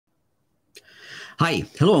Hi,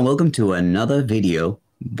 hello, and welcome to another video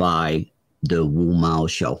by the WuMao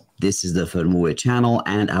Show. This is the Firmware channel,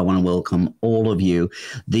 and I want to welcome all of you,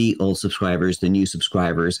 the old subscribers, the new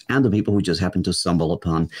subscribers, and the people who just happen to stumble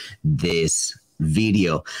upon this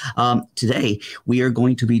video. Today, we are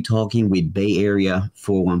going to be talking with Bay Area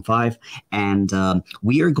 415, and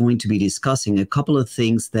we are going to be discussing a couple of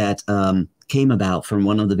things that came about from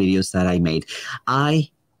one of the videos that I made.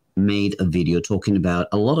 I made a video talking about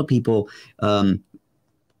a lot of people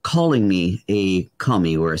calling me a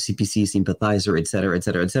commie or a CPC sympathizer, etc.,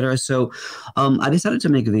 etc., etc. So I decided to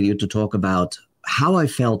make a video to talk about how I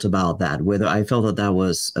felt about that, whether I felt that that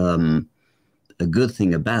was a good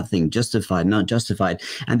thing, a bad thing, justified, not justified.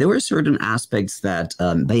 And there were certain aspects that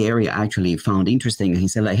Bay Area actually found interesting. And he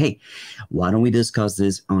said, like, hey, why don't we discuss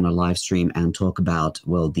this on a live stream and talk about,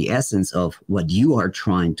 well, the essence of what you are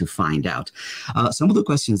trying to find out. Some of the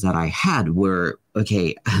questions that I had were,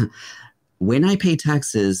 okay, when I pay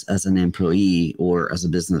taxes as an employee or as a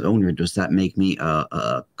business owner, does that make me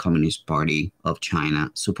a Communist Party of China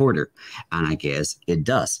supporter? And I guess it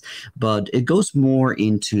does. But it goes more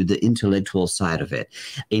into the intellectual side of it.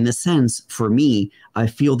 In a sense, for me, I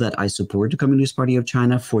feel that I support the Communist Party of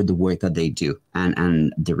China for the work that they do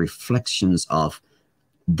and the reflections of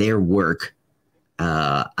their work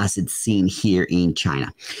as it's seen here in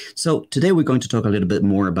China. So today we're going to talk a little bit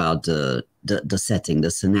more about the setting, the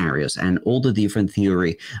scenarios, and all the different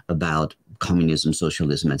theory about communism,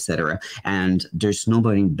 socialism, etc. And there's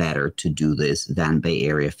nobody better to do this than Bay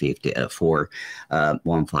Area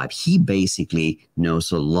 415. He basically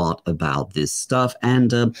knows a lot about this stuff,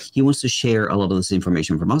 and he wants to share a lot of this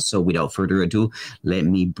information from us. So without further ado, let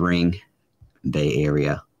me bring Bay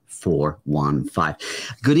Area 415.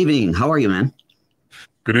 Good evening. How are you, man?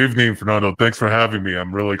 Good evening, Fernando. Thanks for having me.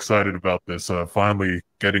 I'm really excited about this. Finally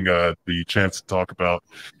getting the chance to talk about,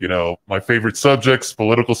 my favorite subjects,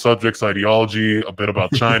 political subjects, ideology, a bit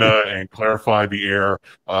about China, and clarify the air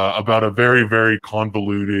about a very, very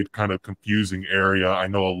convoluted, kind of confusing area. I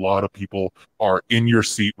know a lot of people are in your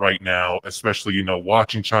seat right now, especially,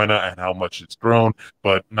 watching China and how much it's grown,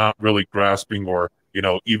 but not really grasping or,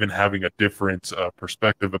 even having a different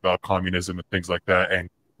perspective about communism and things like that. And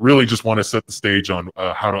really just want to set the stage on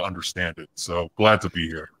how to understand it. So glad to be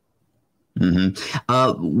here.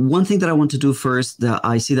 One thing that I want to do first, that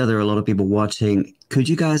I see that there are a lot of people watching. Could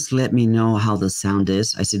you guys let me know how the sound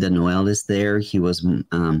is? I see that Noel is there. He was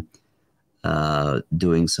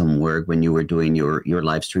doing some work when you were doing your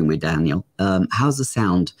live stream with Daniel. How's the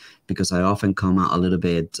sound? Because I often come out a little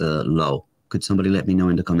bit low. Could somebody let me know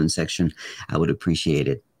in the comment section? I would appreciate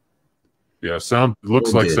it. Yeah, sound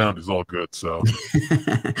looks All like good. sound is all good. So,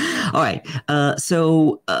 All right.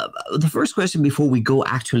 So the first question before we go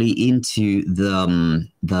actually into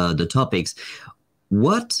the topics,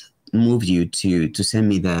 what moved you to send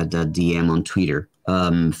me that DM on Twitter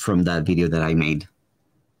from that video that I made?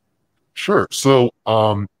 sure. So,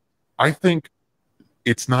 I think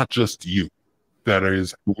it's not just you that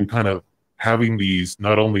is kind of having these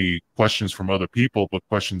not only questions from other people, but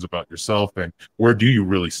questions about yourself and where do you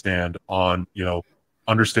really stand on,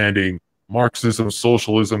 understanding Marxism,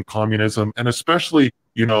 socialism, communism, and especially,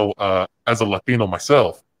 as a Latino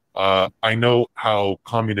myself, I know how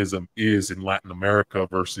communism is in Latin America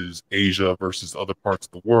versus Asia versus other parts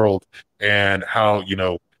of the world, and how,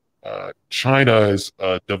 China's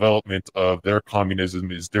development of their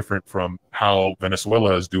communism is different from how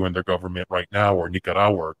Venezuela is doing their government right now, or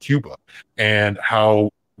Nicaragua or Cuba, and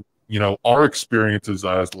how, our experiences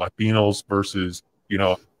as Latinos versus,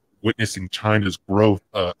 witnessing China's growth,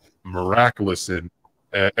 miraculous and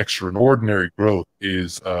extraordinary growth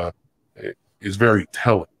is very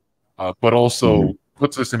telling, but also Mhm.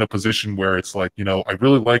 puts us in a position where it's like, I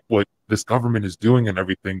really like what this government is doing and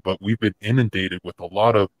everything, but we've been inundated with a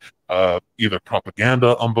lot of either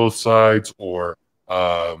propaganda on both sides or,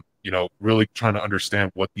 really trying to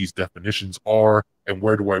understand what these definitions are and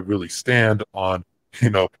where do I really stand on,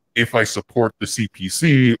 if I support the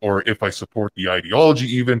CPC or if I support the ideology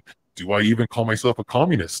even, do I even call myself a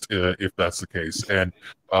communist if that's the case? And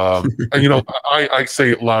I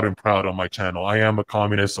say it loud and proud on my channel. I am a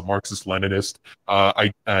communist, a Marxist-Leninist.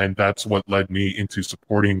 And that's what led me into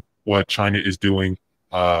supporting what China is doing.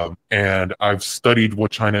 And I've studied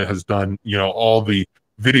what China has done. All the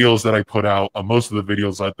videos that I put out, most of the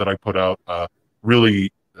videos that I put out,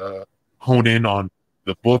 really hone in on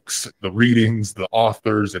the books, the readings, the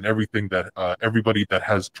authors, and everything that everybody that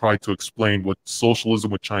has tried to explain what socialism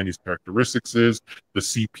with Chinese characteristics is, the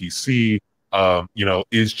CPC,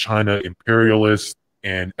 is China imperialist,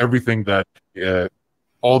 and everything that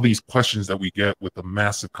all these questions that we get with a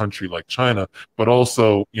massive country like China, but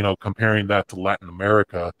also, you know, comparing that to Latin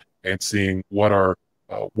America and seeing what are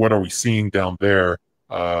we seeing down there,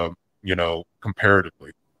 you know,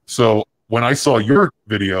 comparatively. So when I saw your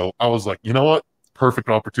video, I was like, you know what? Perfect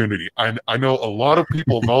opportunity. I know a lot of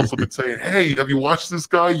people have also been saying, hey, have you watched this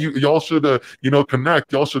guy? Y'all should you know,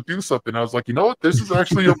 connect. Y'all should do something. I was like, you know what? This is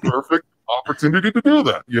actually a perfect opportunity to do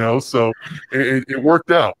that. You know, so it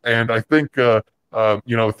worked out, and I think.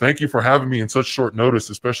 You know, thank you for having me in such short notice,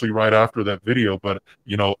 especially right after that video. But,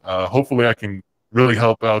 you know, hopefully I can really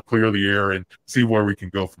help out, clear the air, and see where we can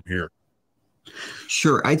go from here.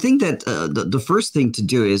 Sure. I think that the first thing to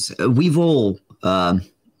do is we've all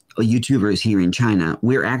YouTubers here in China,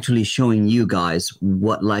 we're actually showing you guys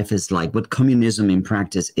what life is like, what communism in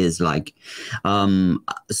practice is like.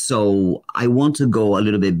 So I want to go a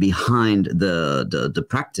little bit behind the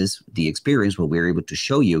practice, the experience, what we're able to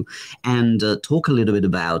show you, and talk a little bit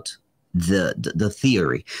about the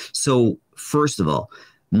theory. So first of all,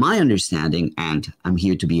 my understanding, and I'm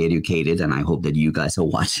here to be educated, and I hope that you guys are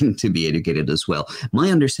watching to be educated as well.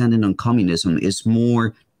 My understanding on communism is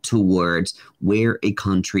more towards where a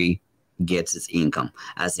country gets its income.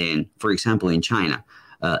 As in, for example, in China,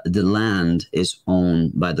 the land is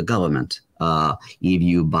owned by the government. If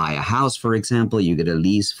you buy a house, for example, you get a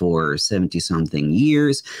lease for 70-something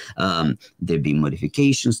years. There'd be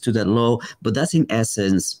modifications to that law, but that's in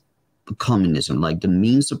essence communism. Like the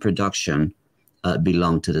means of production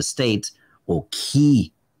belong to the state, or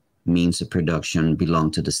key means of production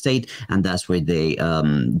belong to the state, and that's where they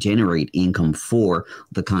generate income for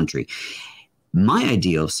the country. My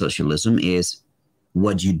idea of socialism is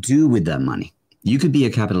what you do with that money. You could be a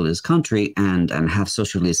capitalist country and have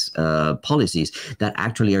socialist policies that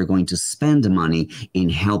actually are going to spend the money in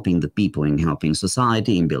helping the people, in helping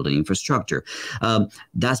society, in building infrastructure.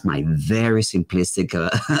 That's my very simplistic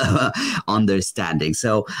understanding.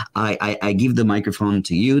 So I give the microphone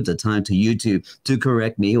to you, the time to you to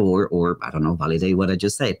correct me or I don't know, validate what I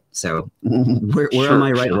just said. So where am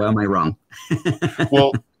I right? Sure. Where am I wrong?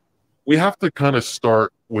 Well, we have to kind of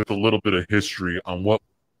start with a little bit of history on what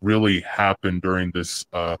really happened during this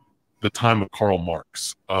the time of Karl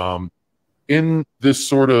Marx. In this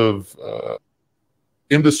sort of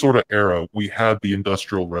era, we had the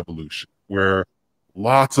Industrial Revolution, where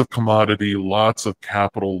lots of commodity, lots of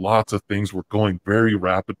capital, lots of things were going very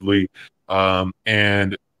rapidly,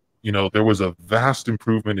 and you know, there was a vast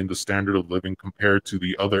improvement in the standard of living compared to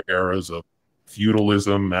the other eras of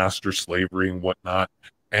feudalism, master slavery, and whatnot.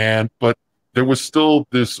 But there was still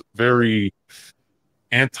this very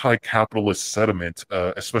anti-capitalist sentiment,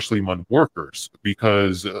 especially among workers,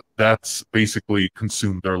 because that's basically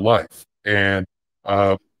consumed their life. And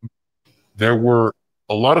there were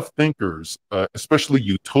a lot of thinkers, especially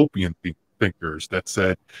utopian thinkers,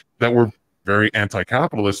 that were very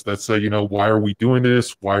anti-capitalist, that say, you know, why are we doing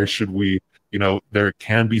this? Why should we? You know, there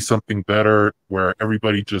can be something better where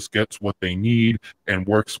everybody just gets what they need and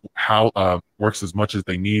works as much as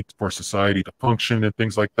they need for society to function and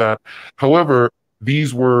things like that. However,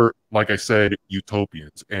 these were, like I said,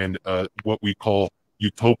 utopians and what we call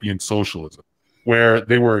utopian socialism, where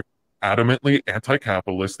they were adamantly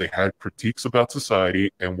anti-capitalist. They had critiques about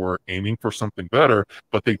society and were aiming for something better,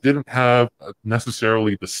 but they didn't have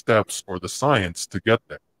necessarily the steps or the science to get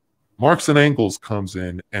there. Marx and Engels comes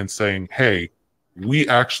in and saying, hey, we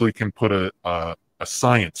actually can put a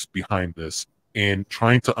science behind this in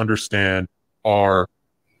trying to understand our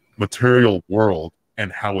material world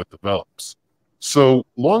and how it develops. So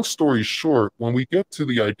long story short, when we get to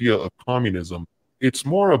the idea of communism, it's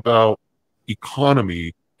more about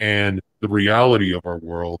economy and the reality of our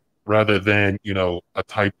world rather than, you know, a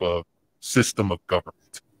type of system of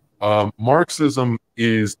government. Marxism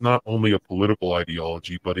is not only a political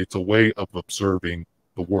ideology, but it's a way of observing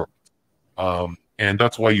the world. And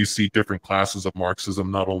that's why you see different classes of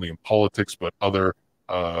Marxism, not only in politics, but other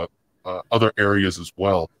areas as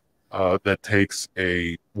well, that takes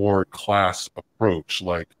a more class approach,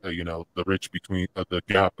 like, you know, the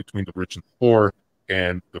gap between the rich and the poor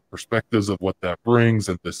and the perspectives of what that brings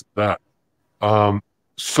and this and that.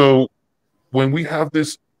 So when we have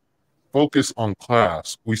this focus on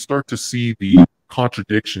class, we start to see the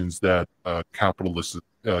contradictions that capitalism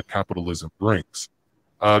brings.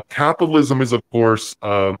 Capitalism is, of course,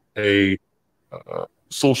 a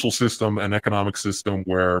social system, an economic system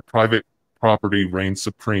where private property reigns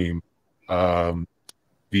supreme.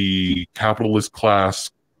 The capitalist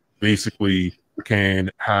class basically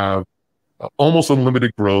can have almost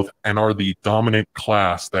unlimited growth and are the dominant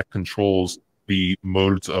class that controls the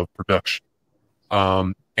modes of production.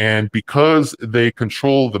 And because they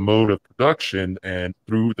control the mode of production and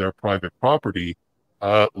through their private property,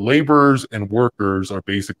 laborers and workers are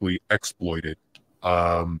basically exploited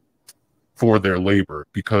for their labor,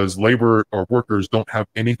 because labor or workers don't have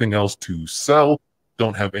anything else to sell,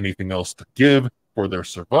 don't have anything else to give for their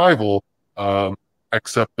survival,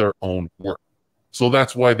 except their own work. So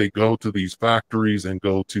that's why they go to these factories and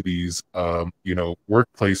go to these,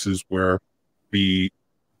 workplaces where the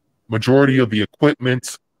majority of the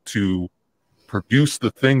equipment to produce the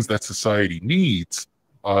things that society needs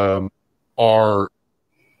are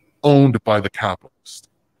owned by the capitalist.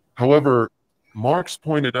 However, Marx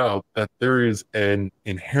pointed out that there is an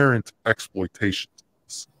inherent exploitation to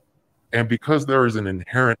this. And because there is an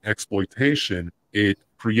inherent exploitation, it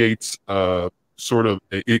creates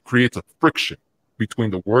it creates a friction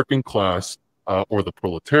between the working class or the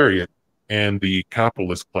proletariat and the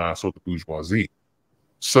capitalist class or the bourgeoisie.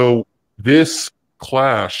 So this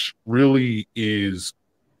clash really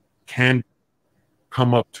can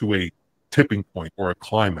come up to a tipping point or a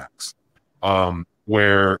climax,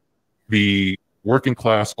 where the working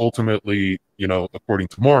class ultimately, according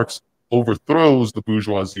to Marx, overthrows the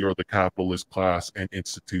bourgeoisie or the capitalist class and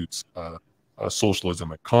institutes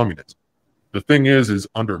socialism and communism. The thing is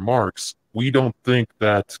under Marx, we don't think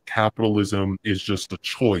that capitalism is just a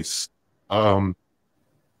choice.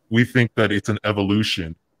 We think that it's an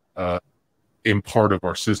evolution in part of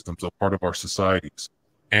our systems, a part of our societies.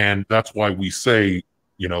 And that's why we say,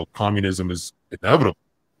 communism is inevitable,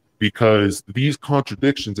 because these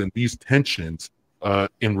contradictions and these tensions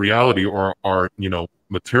in reality or our,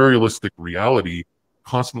 materialistic reality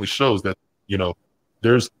constantly shows that,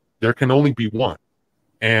 there can only be one.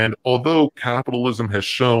 And although capitalism has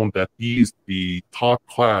shown that the top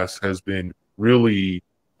class has been really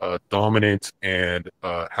dominant and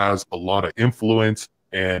has a lot of influence,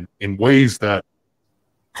 and in ways that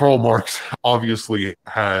Karl Marx obviously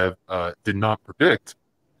did not predict,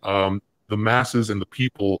 the masses and the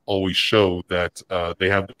people always show that they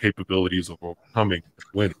have the capabilities of overcoming and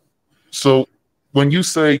winning. So when you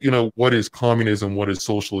say, what is communism, what is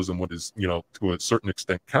socialism, what is, to a certain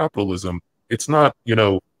extent capitalism, it's not,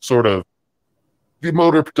 sort of the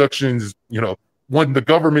mode of production is, when the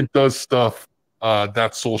government does stuff,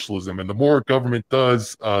 that's socialism, and the more government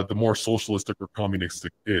does, the more socialistic or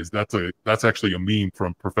communistic is. That's actually a meme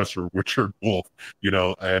from Professor Richard Wolff,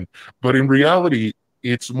 but in reality,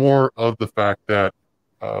 it's more of the fact that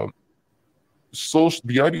the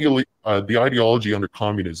ideology under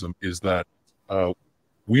communism is that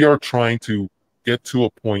we are trying to get to a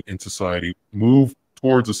point in society, move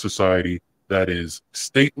towards a society that is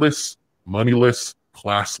stateless, moneyless,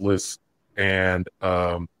 classless, and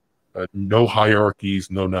no hierarchies,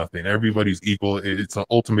 no nothing. Everybody's equal. It's an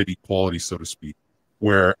ultimate equality, so to speak,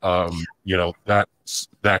 where that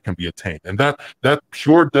can be attained. And that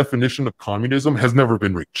pure definition of communism has never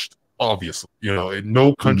been reached. Obviously,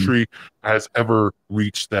 no country has ever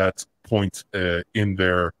reached that point in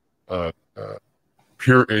their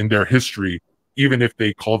history, even if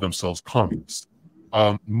they call themselves communists.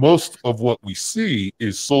 Most of what we see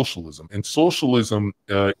is socialism, and socialism,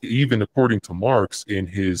 even according to Marx in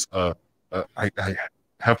his, I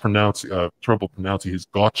have trouble pronouncing his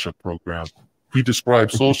Gotcha program. He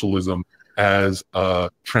describes socialism as a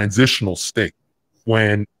transitional state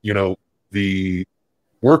when, the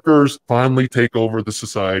workers finally take over the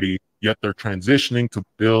society, yet they're transitioning to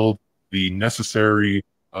build the necessary,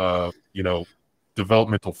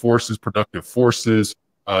 developmental forces, productive forces,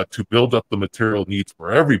 to build up the material needs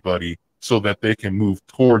for everybody, so that they can move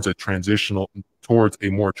towards a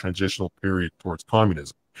more transitional period towards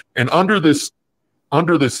communism. And under this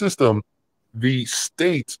system, the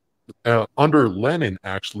state, under Lenin,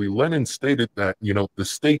 Lenin stated that, the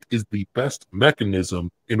state is the best mechanism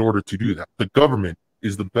in order to do that. The government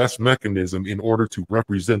is the best mechanism in order to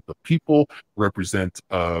represent the people, represent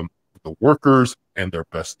the workers and their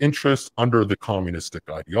best interests under the communistic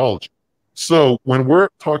ideology. So when we're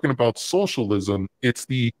talking about socialism, it's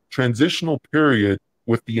the transitional period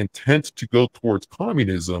with the intent to go towards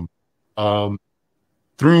communism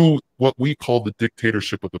through what we call the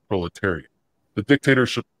dictatorship of the proletariat. The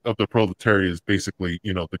dictatorship of the proletariat is basically,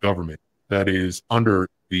 the government that is under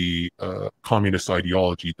the communist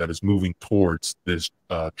ideology that is moving towards this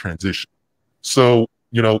transition. So,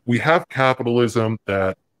 we have capitalism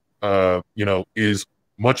that, is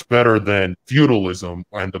much better than feudalism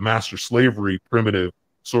and the master slavery primitive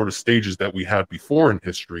sort of stages that we had before in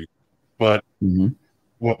history. But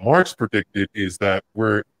what Marx predicted is that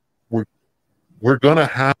we're going to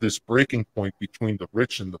have this breaking point between the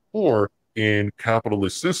rich and the poor in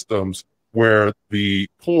capitalist systems where the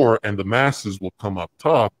poor and the masses will come up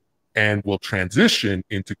top and will transition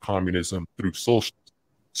into communism through socialism.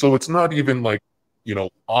 So it's not even like,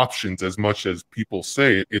 options as much as people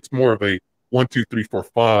say it. It's more of a 1, 2, 3, 4,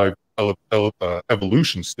 5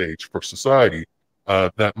 evolution stage for society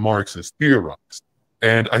that Marx has theorized.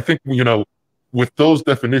 And I think, with those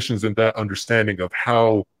definitions and that understanding of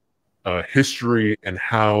how history and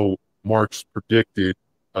how Marx predicted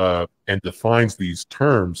and defines these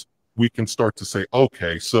terms, we can start to say,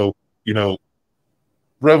 okay, so,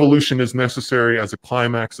 revolution is necessary as a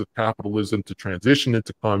climax of capitalism to transition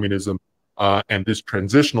into communism. And this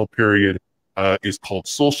transitional period is called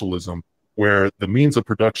socialism, where the means of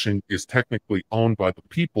production is technically owned by the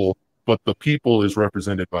people, but the people is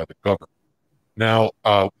represented by the government. Now,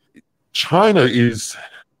 China is,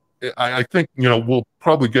 I think, we'll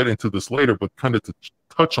probably get into this later, but kind of to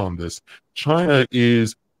touch on this, China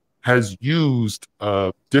has used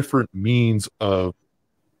different means of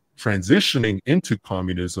transitioning into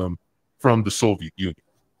communism from the Soviet Union.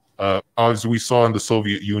 As we saw in the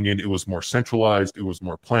Soviet Union, it was more centralized, it was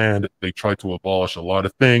more planned. They tried to abolish a lot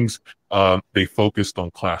of things. They focused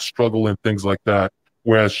on class struggle and things like that.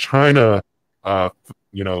 Whereas China,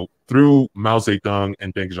 through Mao Zedong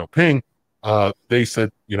and Deng Xiaoping, they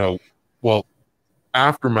said, well,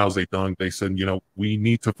 after Mao Zedong, they said, we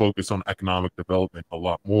need to focus on economic development a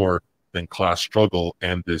lot more than class struggle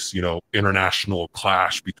and this, international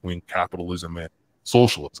clash between capitalism and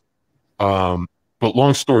socialism. But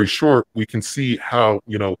long story short, we can see how,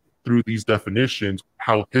 through these definitions,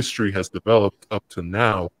 how history has developed up to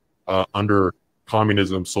now under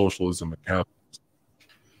communism, socialism, and capitalism.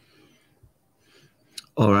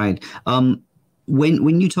 All right.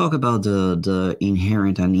 When you talk about the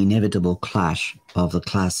inherent and inevitable clash of the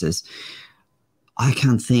classes, I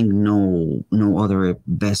can't think no other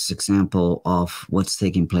best example of what's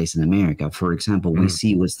taking place in America. For example, we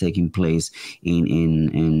see what's taking place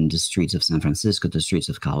in the streets of San Francisco, the streets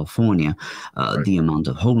of California, right. The amount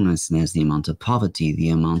of homelessness, the amount of poverty, the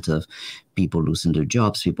amount of people losing their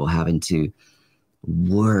jobs, people having to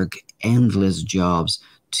work endless jobs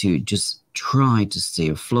to just try to stay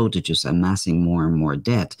afloat, to just amassing more and more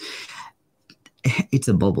debt. It's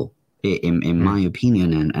a bubble. In my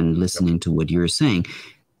opinion, and listening to what you're saying,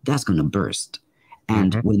 that's going to burst.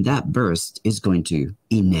 And when that bursts, it's going to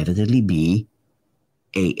inevitably be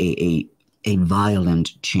a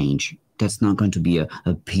violent change. That's not going to be a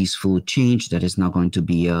peaceful change. That is not going to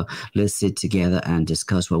be a, let's sit together and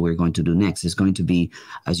discuss what we're going to do next. It's going to be,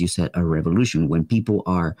 as you said, a revolution. When people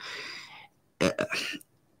are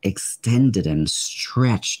extended and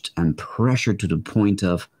stretched and pressured to the point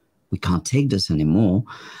of, we can't take this anymore,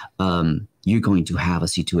 you're going to have a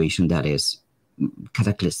situation that is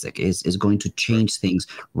cataclysmic, is going to change things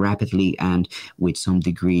rapidly and with some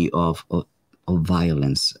degree of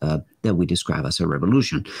violence that we describe as a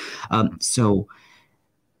revolution. So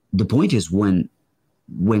the point is, when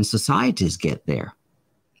societies get there,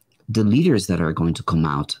 the leaders that are going to come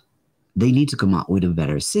out, they need to come out with a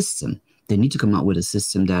better system. They need to come out with a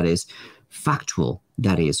system that is factual,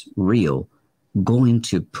 that is real, going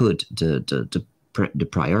to put the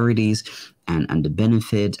priorities and the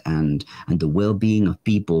benefit and the well-being of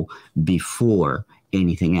people before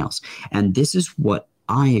anything else. And this is what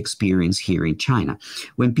I experience here in China.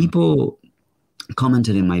 When people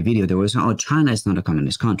commented in my video, there was, oh, China is not a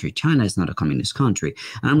communist country. China is not a communist country.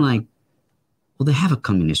 And I'm like, well, they have a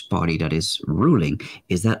communist party that is ruling.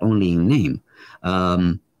 Is that only in name?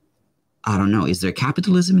 I don't know. Is there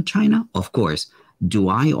capitalism in China? Of course. Do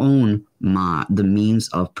I own the means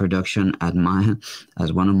of production at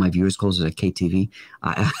as one of my viewers calls it, a KTV?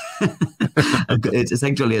 It's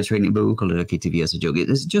actually a training, but we call it a KTV as a joke.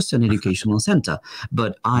 It's just an educational center.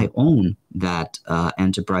 But I own that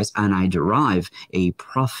enterprise, and I derive a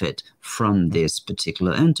profit from this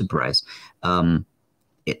particular enterprise.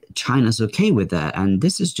 China's okay with that, and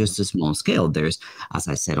this is just a small scale. There's, as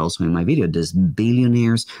I said also in my video, there's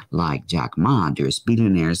billionaires like Jack Ma, there's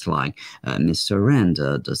billionaires like Mr. Ren,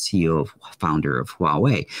 the CEO, founder of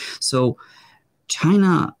Huawei. So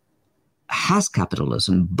China has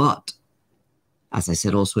capitalism, but as I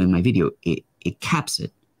said also in my video, it caps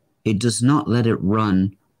it. It does not let it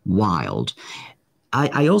run wild.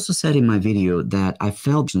 I also said in my video that I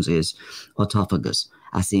felt is autophagus.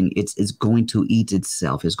 As in, it's going to eat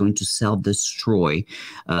itself. It's going to self-destroy,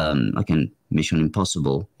 like a Mission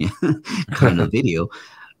Impossible kind of video,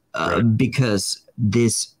 right. Because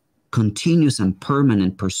this continuous and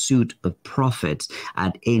permanent pursuit of profits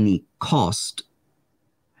at any cost,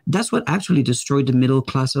 that's what actually destroyed the middle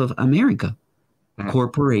class of America.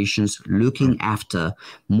 corporations looking after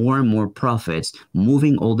more and more profits,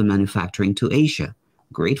 moving all the manufacturing to Asia.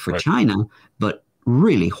 Great for China, but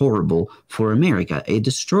really horrible for America. It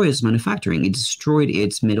destroys manufacturing. It destroyed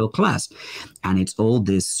its middle class. And it's all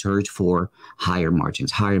this search for higher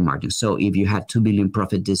margins, higher margins. So if you had 2 billion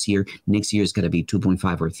profit this year, next year is going to be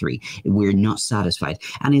 2.5 or 3. We're not satisfied.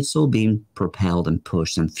 And it's all being propelled and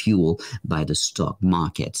pushed and fueled by the stock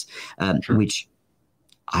markets, which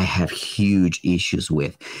I have huge issues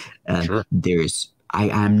with.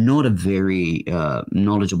 I'm not a very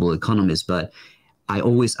knowledgeable economist, but I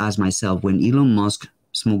always ask myself, when Elon Musk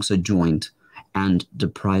smokes a joint and the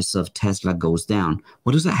price of Tesla goes down,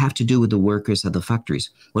 what does that have to do with the workers at the factories?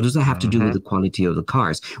 What does that have to do with the quality of the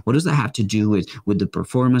cars? What does that have to do with the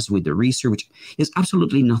performance, with the research? It's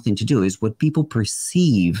absolutely nothing to do. It's what people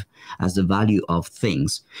perceive as the value of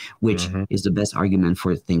things, which is the best argument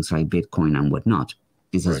for things like Bitcoin and whatnot.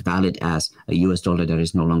 Is as valid as a US dollar that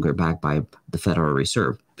is no longer backed by the Federal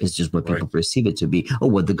Reserve. It's just what people perceive it to be. Oh,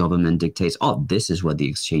 what the government dictates. Oh, this is what the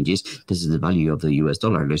exchange is. This is the value of the US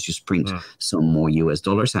dollar. Let's just print some more US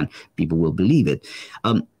dollars and people will believe it.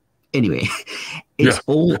 Anyway, it's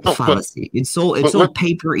all fallacy. It's all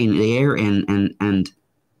paper in the air, and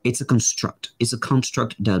it's a construct. It's a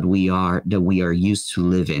construct that we are used to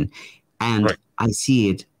live in. And I see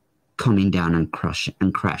it coming down and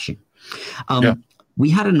crashing. We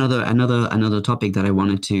had another topic that I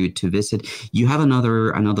wanted to visit. You have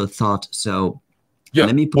another thought, so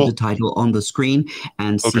let me put the title on the screen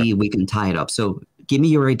and see if we can tie it up. So give me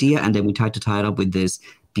your idea, and then we try to tie it up with this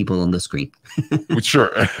people on the screen.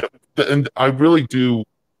 Sure. And I really do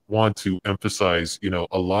want to emphasize,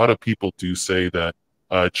 a lot of people do say that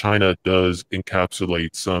China does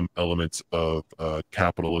encapsulate some elements of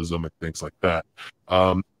capitalism and things like that.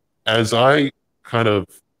 As I kind of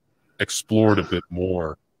explored a bit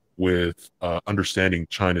more with understanding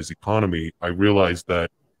China's economy, I realized that,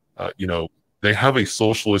 they have a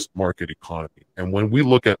socialist market economy. And when we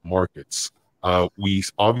look at markets, we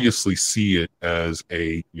obviously see it as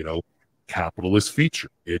a, capitalist feature.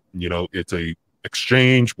 It's a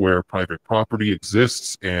exchange where private property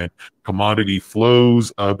exists and commodity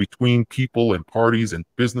flows between people and parties and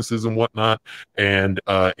businesses and whatnot. And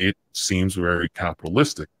it seems very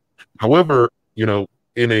capitalistic. However,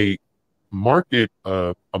 in a market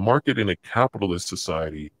in a capitalist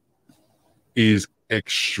society is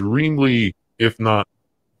extremely, if not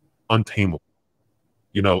untamable.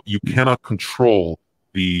 You cannot control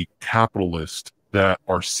the capitalists that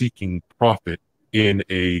are seeking profit in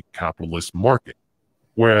a capitalist market.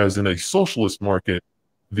 Whereas in a socialist market,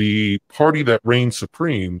 the party that reigns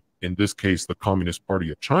supreme, in this case, the Communist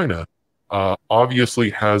Party of China, obviously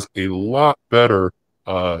has a lot better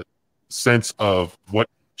sense of what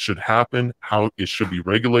should happen, how it should be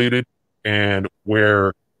regulated, and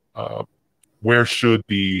where should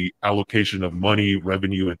the allocation of money,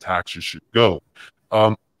 revenue, and taxes should go.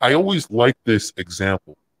 I always like this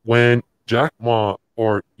example. When Jack Ma,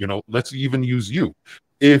 or let's even use you,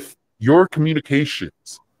 if your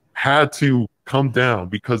communications had to come down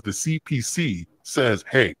because the CPC says,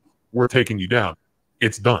 "Hey, we're taking you down,"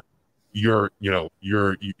 it's done. The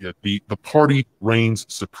party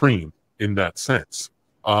reigns supreme in that sense.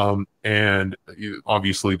 And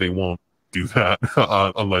obviously they won't do that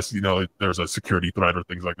unless there's a security threat or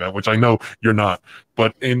things like that, which I know you're not.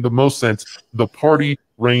 But in the most sense, the party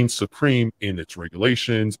reigns supreme in its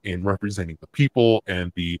regulations, in representing the people,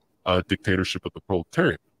 and the dictatorship of the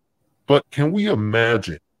proletariat. But can we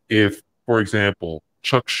imagine if, for example,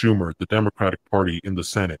 Chuck Schumer, the Democratic Party in the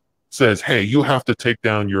Senate, says, "Hey, you have to take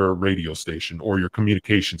down your radio station or your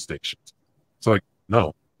communication stations"? It's like,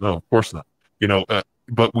 no, of course not.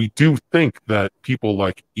 But we do think that people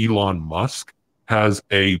like Elon Musk has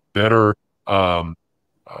a better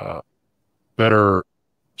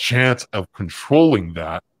chance of controlling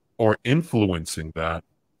that or influencing that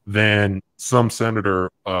than some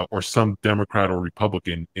senator or some Democrat or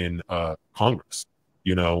Republican in Congress.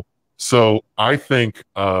 So I think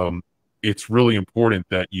it's really important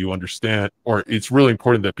that you understand, or it's really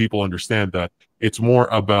important that people understand that it's more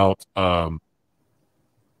about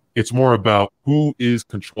who is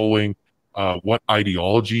controlling, what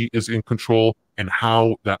ideology is in control, and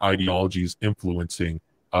how that ideology is influencing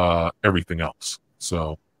everything else.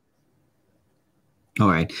 So, all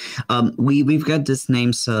right, we've got these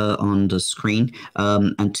names on the screen,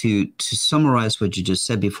 and to summarize what you just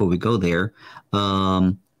said before we go there,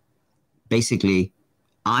 basically,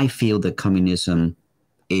 I feel that communism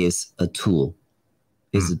is a tool,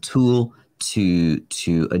 to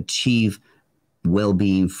achieve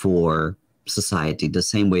well-being for society, the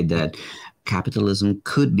same way that capitalism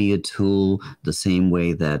could be a tool the same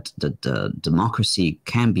way that the democracy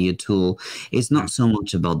can be a tool. It's not so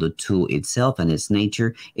much about the tool itself and its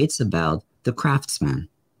nature, it's about the craftsman.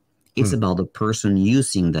 It's Hmm. about the person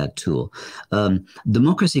using that tool.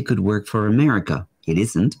 Democracy could work for America. It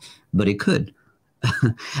isn't, but it could.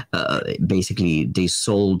 Basically, they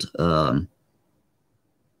sold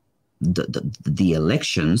the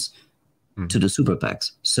elections Hmm. to the super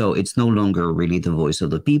PACs. So it's no longer really the voice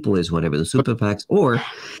of the people, is whatever the But super PACs. Or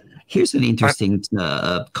here's an I, interesting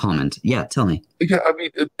comment. Yeah, tell me. yeah, I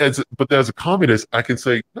mean, as a communist, I can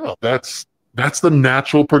say no. That's the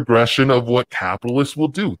natural progression of what capitalists will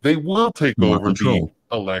do. They will take More over the control.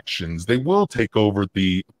 elections. They will take over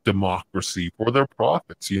the democracy for their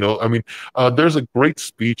profits. I mean, there's a great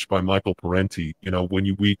speech by Michael Parenti.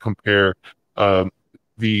 When we compare um,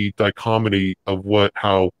 the dichotomy of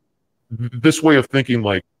how this way of thinking,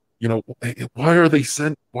 like, why are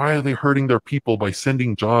they hurting their people by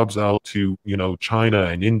sending jobs out to China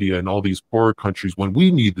and India and all these poor countries when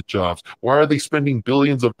we need the jobs? Why are they spending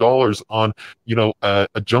billions of dollars on a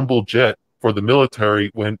jumbo jet for the military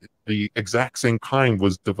when the exact same kind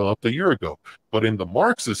was developed a year ago? But in the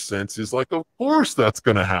Marxist sense, is like, of course that's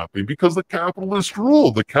going to happen because the capitalists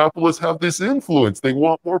rule. The capitalists have this influence. They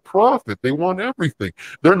want more profit. They want everything.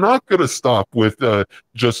 They're not going to stop with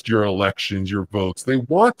just your elections, your votes. They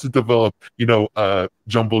want to develop,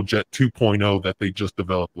 Jumbo Jet 2.0 that they just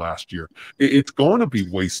developed last year. It's going to be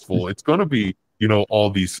wasteful. It's going to be, all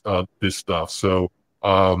this stuff. So,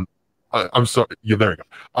 I'm sorry. Yeah, there you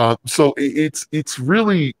go. So it's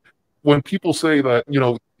really, when people say that,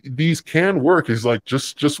 these can work, is like,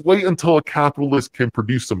 just wait until a capitalist can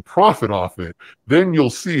produce some profit off it. Then you'll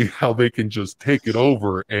see how they can just take it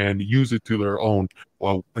over and use it to their own,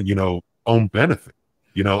 well, own benefit.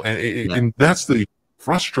 And Yeah. and that's the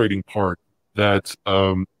frustrating part, that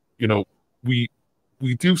you know we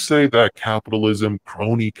we do say that capitalism,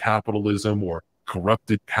 crony capitalism, or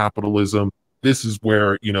corrupted capitalism, this is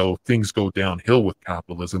where things go downhill with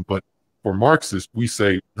capitalism. But for Marxists, we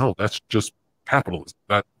say no, that's just capitalism.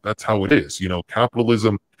 That's how it is.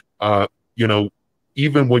 Capitalism, uh you know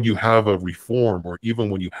even when you have a reform, or even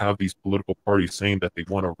when you have these political parties saying that they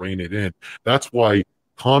want to rein it in, that's why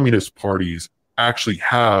communist parties actually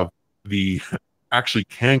have the actually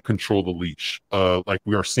can control the leash, like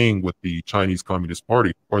we are seeing with the Chinese Communist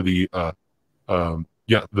Party, or the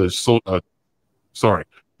yeah, sorry,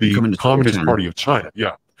 The the Communist Party of Communist China. Party of China.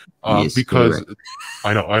 Yeah, Yes, you're because right.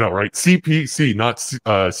 I know, right? CPC, not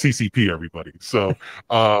CCP, everybody. So,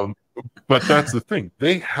 but that's the thing.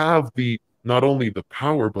 They have the not only the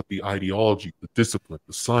power, but the ideology, the discipline,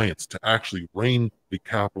 the science to actually rein the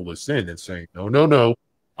capitalists in and say, no, no, no,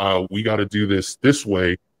 we got to do this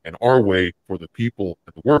way and our way for the people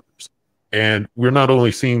and the workers. And we're not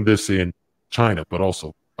only seeing this in China, but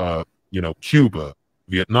also, Cuba,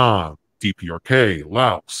 Vietnam, DPRK,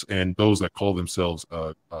 Laos, and those that call themselves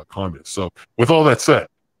communists. So, with all that said,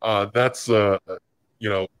 that's you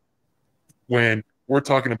know, when we're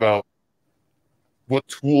talking about what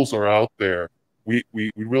tools are out there, we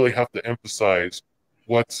really have to emphasize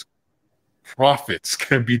what profits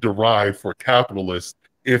can be derived for capitalists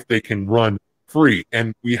if they can run free.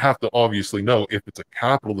 And we have to obviously know, if it's a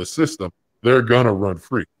capitalist system, they're gonna run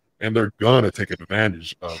free and they're gonna take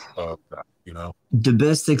advantage of that. The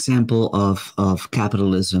best example of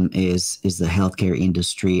capitalism is the healthcare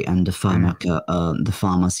industry and Mm. the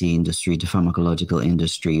pharmacy industry, the pharmacological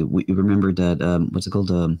industry. We remember that what's it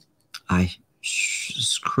called? I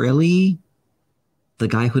Shkreli, the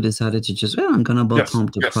guy who decided to just, I'm gonna Yes,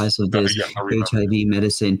 pump the yes, price of this yeah, I remember. HIV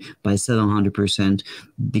medicine by 700%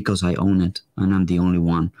 because I own it and I'm the only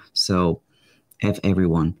one. So F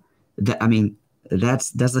everyone. That, I mean,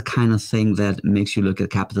 that's the kind of thing that makes you look at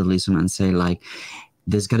capitalism and say, like,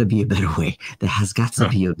 there's got to be a better way. There has got to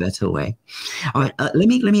be a better way. All right, let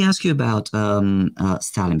me ask you about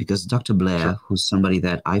Stalin, because Dr. Blair, Sure. who's somebody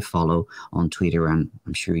that I follow on Twitter, and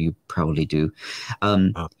I'm sure you probably do,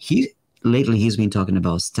 Uh, he lately he's been talking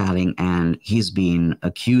about Stalin, and he's been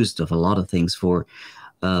accused of a lot of things for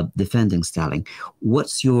defending Stalin.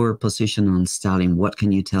 What's your position on Stalin? What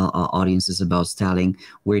can you tell our audiences about Stalin?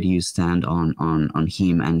 Where do you stand on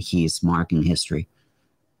him and his mark in history?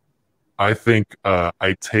 I think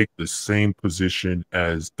I take the same position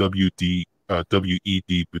as W.E.D.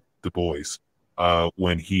 Du Bois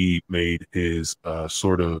when he made his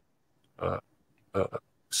sort of uh, uh,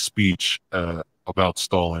 speech about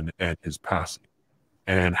Stalin and his passing,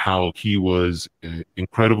 and how he was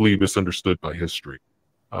incredibly misunderstood by history.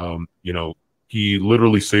 Um, you know, he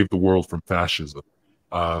literally saved the world from fascism,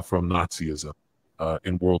 from Nazism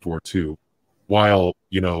in World War II, while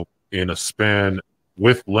in a span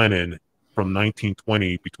with Lenin from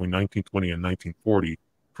 1920, between 1920 and 1940,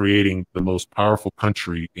 creating the most powerful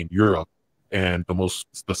country in Europe and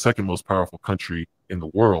the second most powerful country in the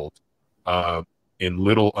world in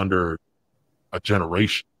little under a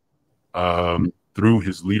generation through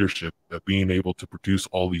his leadership, being able to produce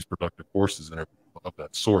all these productive forces and everything of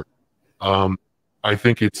that sort. I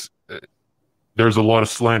think there's a lot of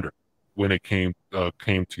slander when it came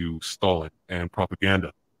to Stalin and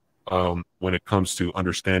propaganda when it comes to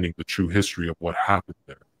understanding the true history of what happened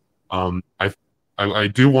there. I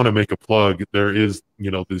do want to make a plug. There is,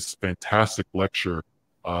 this fantastic lecture,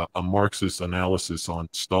 a Marxist analysis on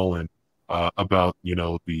Stalin about,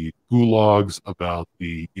 the gulags, about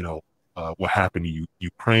the, what happened to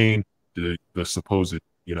Ukraine, the supposed,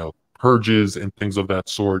 purges and things of that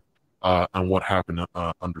sort, on what happened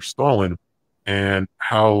under Stalin, and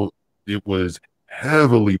how it was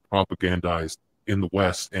heavily propagandized in the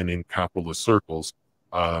West and in capitalist circles,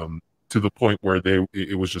 to the point where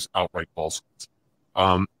it was just outright falsehoods.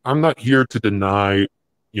 I'm not here to deny,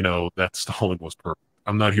 that Stalin was perfect.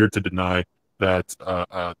 I'm not here to deny that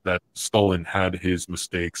that Stalin had his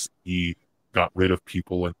mistakes. He got rid of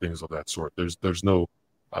people and things of that sort. There's no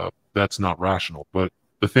that's not rational. But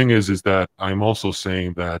the thing is that I'm also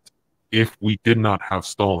saying that if we did not have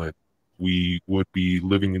Stalin, we would be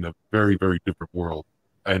living in a very, very different world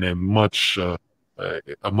and a much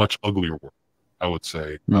uglier world, I would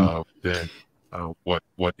say, than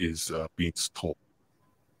what is being told.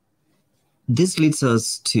 This leads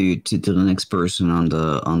us to the next person on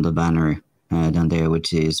the banner down there,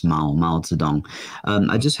 which is Mao Zedong.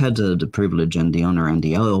 I just had the privilege and the honor and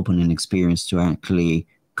the eye-opening experience to actually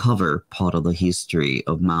cover part of the history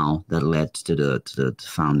of Mao that led to the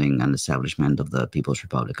founding and establishment of the People's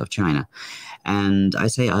Republic of China. And I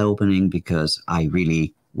say eye-opening because I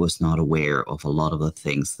really was not aware of a lot of the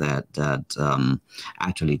things that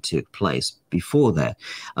actually took place before that.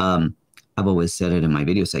 I've always said it in my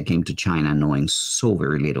videos, I came to China knowing so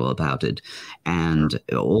very little about it. And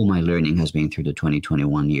all my learning has been through the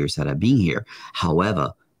 2021 years that I've been here.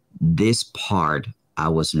 However, this part I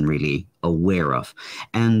wasn't really aware of.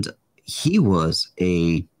 And he was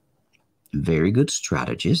a very good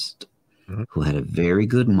strategist who had a very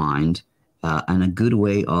good mind and a good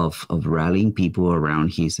way of rallying people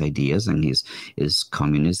around his ideas and his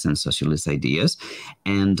communist and socialist ideas.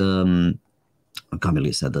 And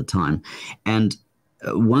communist at the time. And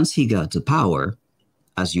once he got to power,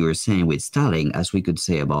 as you were saying with Stalin, as we could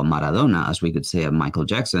say about Maradona, as we could say of Michael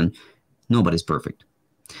Jackson, nobody's perfect.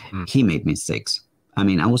 He made mistakes. I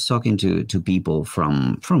mean, I was talking to people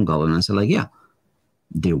from government. I said, like, yeah,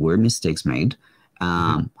 there were mistakes made.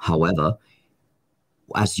 However,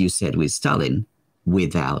 as you said with Stalin,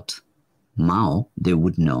 without Mao, there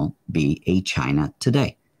would not be a China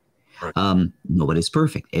today. Right. Nobody's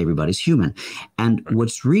perfect. Everybody's human. And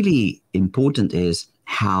what's really important is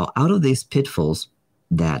how out of these pitfalls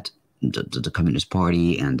that the Communist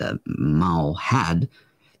Party and Mao had,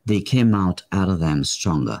 they came out of them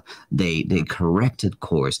stronger. They corrected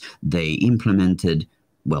course. They implemented,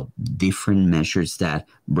 well, different measures that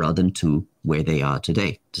brought them to where they are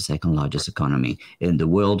today, the second largest economy in the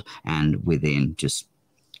world and within just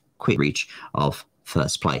quick reach of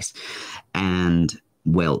first place. And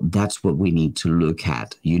well, that's what we need to look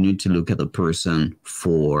at. You need to look at the person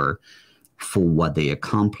for what they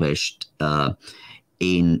accomplished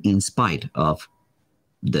in spite of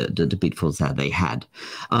the pitfalls that they had.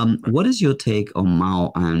 What is your take on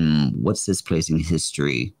Mao and what's his place in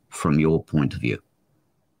history from your point of view?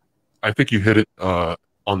 I think you hit it on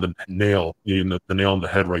the nail, the nail on the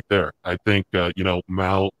head right there. I think,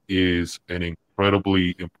 Mao is an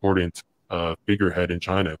incredibly important figurehead in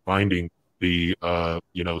China, finding the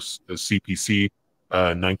CPC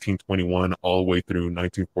 1921 all the way through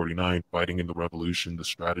 1949, fighting in the revolution, the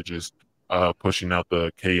strategist, pushing out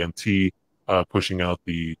the KMT, pushing out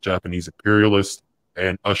the Japanese imperialists,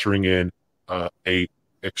 and ushering in a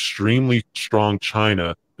extremely strong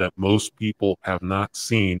China that most people have not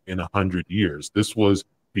seen in 100 years. This was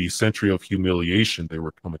the century of humiliation they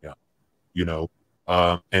were coming out,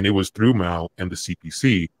 and it was through Mao and the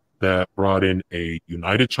CPC that brought in a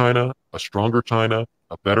united China, a stronger China,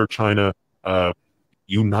 a better China,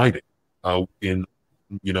 united. The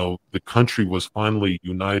country was finally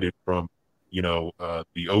united from,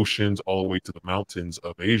 the oceans all the way to the mountains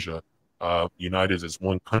of Asia, united as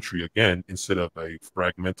one country again, instead of a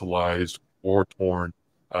fragmentalized, war-torn,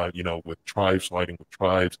 with tribes fighting with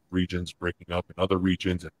tribes, regions breaking up in other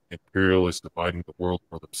regions, and imperialists dividing the world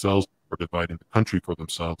for themselves or dividing the country for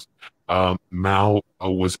themselves. Mao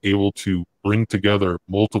was able to bring together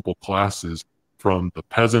multiple classes from the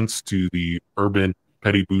peasants to the urban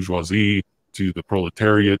petty bourgeoisie to the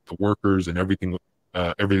proletariat, the workers, and everything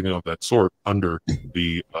of that sort under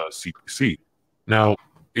the CPC. Now,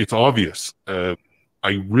 it's obvious. I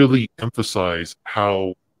really emphasize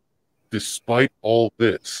how, despite all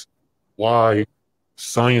this, why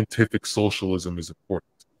scientific socialism is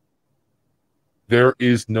important. There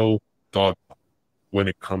is no dogma when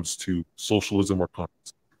it comes to socialism or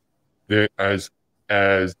communism. There,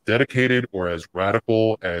 as dedicated or as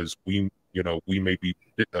radical as we may be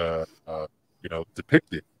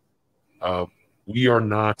depicted, we are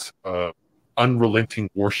not unrelenting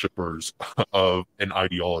worshippers of an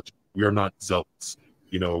ideology. We are not zealots.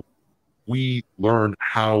 We learn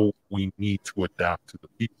how we need to adapt to the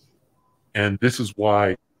people. And this is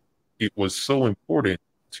why it was so important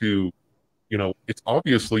to, it's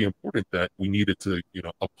obviously important that we needed to,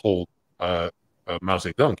 uphold Mao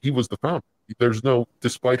Zedong. He was the founder.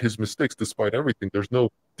 Despite his mistakes, despite everything, there's no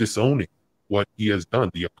disowning what he has done,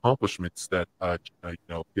 the accomplishments that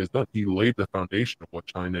he has done. He laid the foundation of what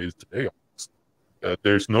China is today.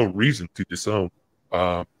 There's no reason to disown,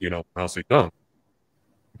 Mao Zedong.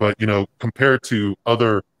 But compared to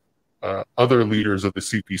other leaders of the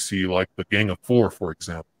CPC, like the Gang of Four, for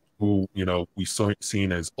example, who we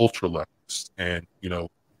seen as ultra leftists, and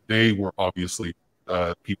they were obviously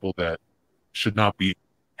people that should not be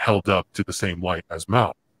held up to the same light as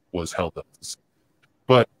Mao was held up to.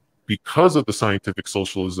 But because of the scientific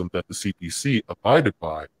socialism that the CPC abided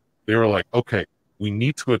by, they were like, okay, we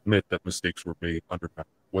need to admit that mistakes were made under Mao,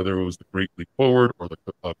 whether it was the Great Leap Forward or the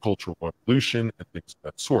Cultural Revolution and things of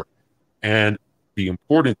that sort. And the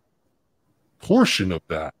important portion of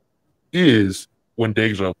that is when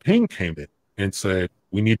Deng Xiaoping came in and said,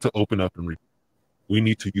 we need to open up and read. We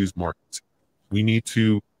need to use markets. We need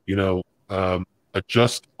to,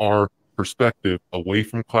 adjust our perspective away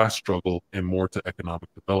from class struggle and more to economic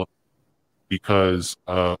development, because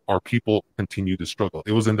our people continue to struggle.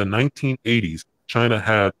 It was in the 1980s, China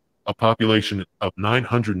had a population of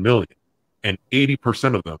 900 million, and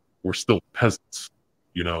 80% of them were still peasants,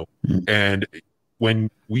 And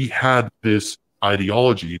when we had this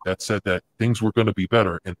ideology that said that things were going to be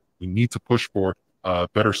better and we need to push for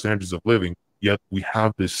better standards of living, yet we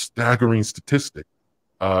have this staggering statistic,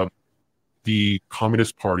 the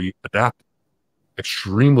Communist Party adapted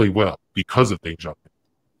extremely well because of Deng Xiaoping.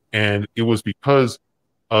 And it was because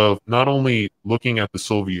of not only looking at the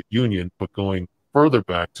Soviet Union, but going further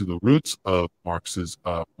back to the roots of Marx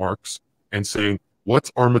and saying,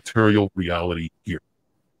 what's our material reality here?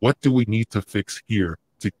 What do we need to fix here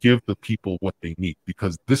to give the people what they need?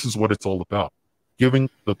 Because this is what it's all about, giving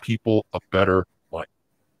the people a better life.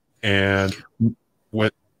 And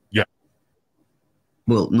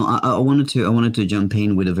Well, no, I wanted to jump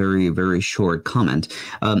in with a very, very short comment.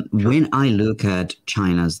 Sure. When I look at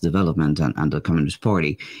China's development and the Communist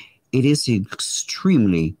Party, it is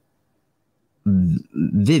extremely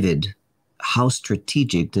vivid how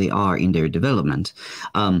strategic they are in their development.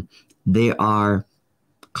 They are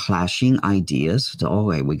clashing ideas.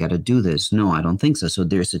 We got to do this. No, I don't think so. So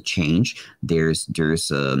there's a change. There's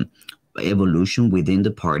evolution within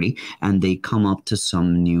the party, and they come up to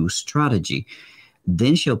some new strategy.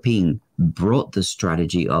 Deng Xiaoping brought the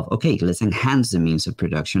strategy of, okay, let's enhance the means of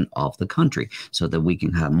production of the country so that we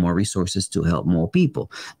can have more resources to help more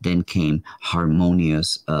people. Then came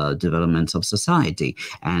harmonious developments of society.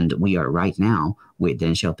 And we are right now with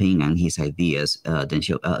Deng Xiaoping and his ideas, not Deng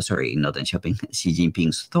Xiaoping, Xi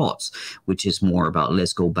Jinping's thoughts, which is more about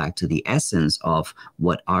let's go back to the essence of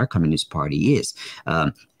what our Communist Party is.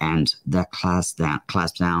 And that clasp down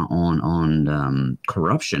on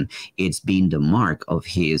corruption, it's been the mark of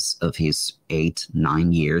his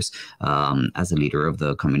 8-9 years as a leader of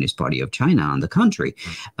the Communist Party of China and the country.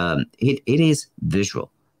 It is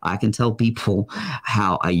visual. I can tell people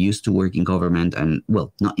how I used to work in government and,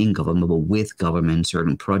 well, not in government, but with government,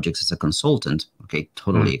 certain projects as a consultant, okay,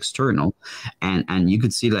 totally external. And you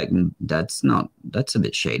could see like, that's a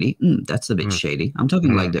bit shady. That's a bit shady. I'm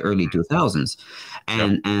talking like the early 2000s.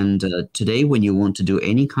 And today, when you want to do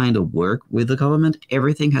any kind of work with the government,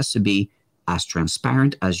 everything has to be as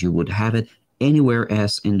transparent as you would have it anywhere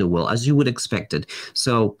else in the world, as you would expect it.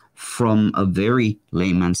 So from a very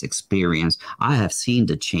layman's experience, I have seen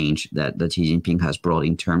the change that Xi Jinping has brought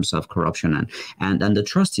in terms of corruption and the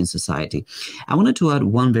trust in society. I wanted to add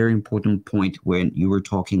one very important point when you were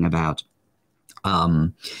talking about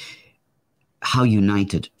how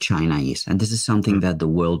united China is. And this is something that the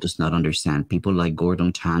world does not understand. People like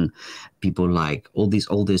Gordon Tang, people like all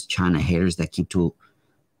these China haters that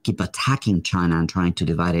keep attacking China and trying to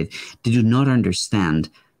divide it. They do not understand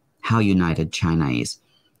how united China is.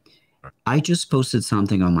 I just posted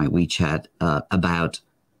something on my WeChat about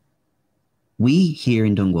we here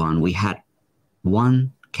in Dongguan, we had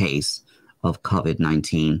one case of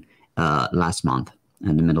COVID-19 last month,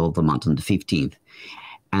 in the middle of the month, on the 15th.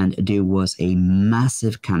 And there was a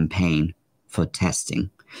massive campaign for testing.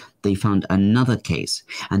 They found another case,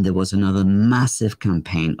 and there was another massive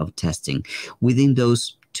campaign of testing. Within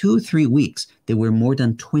those 2 or 3 weeks, there were more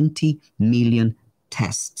than 20 million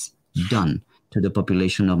tests done to the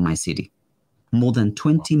population of my city. More than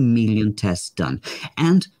 20 million tests done.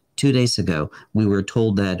 And 2 days ago, we were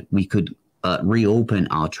told that we could reopen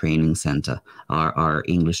our training center, our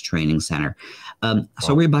English training center.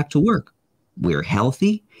 So we're back to work. We're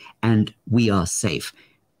healthy and we are safe.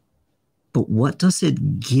 But what does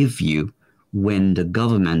it give you when the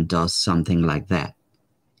government does something like that?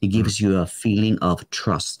 It gives you a feeling of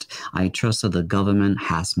trust. I trust that the government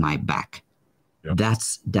has my back. Yep.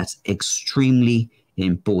 That's extremely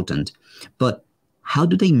important. But how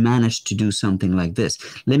do they manage to do something like this?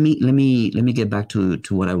 Let me get back to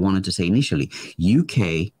what I wanted to say initially.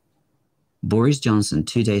 UK, Boris Johnson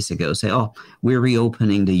 2 days ago said, "Oh, we're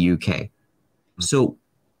reopening the UK." So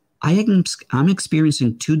I'm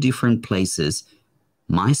experiencing two different places,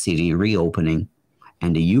 my city reopening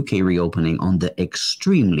and the UK reopening, on the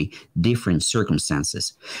extremely different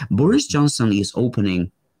circumstances. Boris Johnson is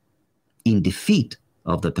opening in defeat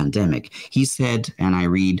of the pandemic. He said, and I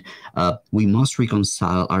read, we must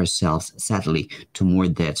reconcile ourselves, sadly, to more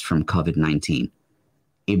deaths from COVID-19.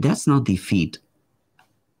 If that's not defeat,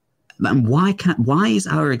 then why is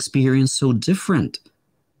our experience so different?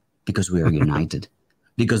 Because we are united.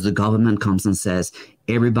 Because the government comes and says,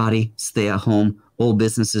 everybody stay at home, all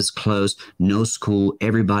businesses closed, no school,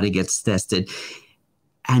 everybody gets tested.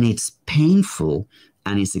 And it's painful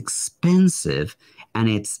and it's expensive and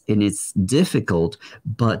it's difficult.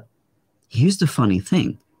 But here's the funny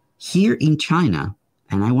thing. Here in China,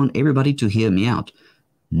 and I want everybody to hear me out,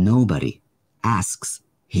 nobody asks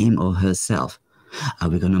him or herself, are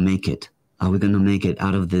we going to make it? Are we going to make it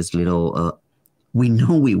out of this little... we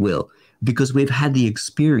know we will, because we've had the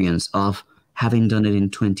experience of having done it in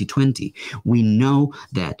 2020. We know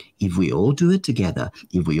that if we all do it together,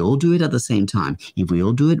 if we all do it at the same time, if we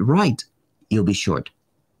all do it right, it'll be short.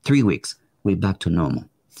 3 weeks, we're back to normal.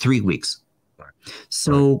 3 weeks. Right.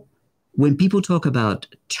 So when people talk about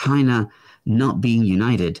China not being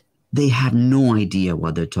united, they have no idea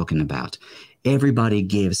what they're talking about. Everybody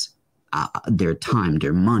gives their time,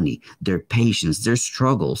 their money, their patience, their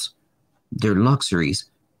struggles, their luxuries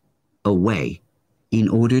away in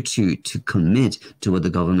order to commit to what the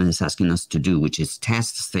government is asking us to do, which is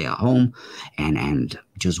test, stay at home, and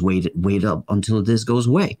just wait up until this goes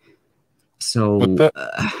away. So, but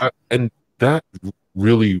that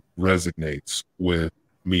really resonates with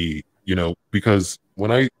me, because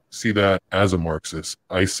when I see that as a Marxist,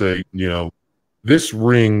 I say, this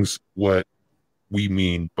rings what we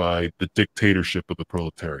mean by the dictatorship of the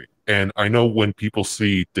proletariat. And I know when people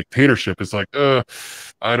see dictatorship, it's like,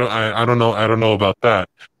 I don't know about that.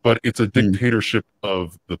 But it's a dictatorship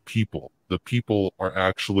of the people. The people are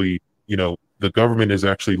actually, the government is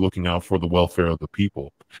actually looking out for the welfare of the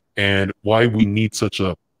people. And why we need such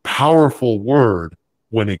a powerful word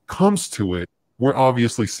when it comes to it, we're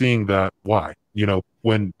obviously seeing that why.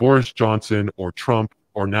 When Boris Johnson or Trump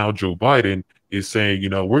or now Joe Biden is saying,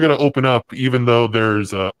 we're going to open up even though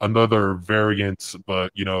there's another variant,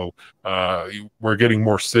 but, we're getting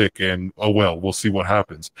more sick and, oh, well, we'll see what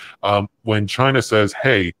happens. When China says,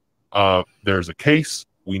 hey, there's a case,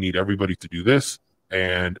 we need everybody to do this,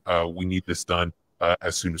 and we need this done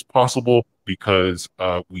as soon as possible, because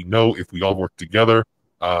we know if we all work together,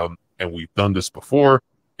 and we've done this before,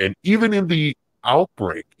 and even in the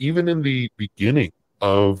outbreak, even in the beginning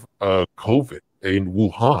of COVID in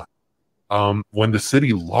Wuhan, when the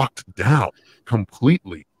city locked down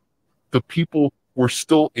completely, the people were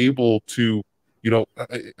still able to,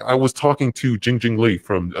 I was talking to Jing Li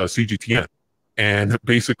from CGTN, and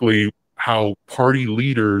basically how party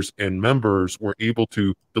leaders and members were able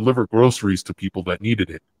to deliver groceries to people that needed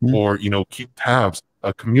it, or, keep tabs.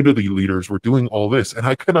 Community leaders were doing all this. And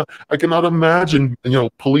I cannot imagine,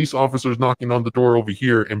 police officers knocking on the door over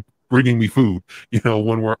here and bringing me food,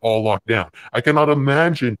 when we're all locked down. I cannot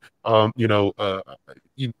imagine,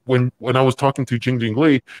 when I was talking to Jing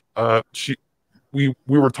Li, we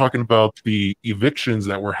were talking about the evictions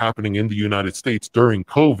that were happening in the United States during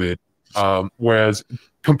COVID, whereas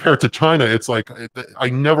compared to China, it's like, I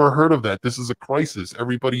never heard of that. This is a crisis.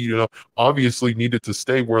 Everybody, obviously needed to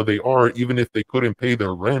stay where they are, even if they couldn't pay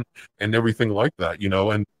their rent and everything like that,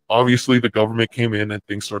 and obviously the government came in and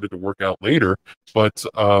things started to work out later. But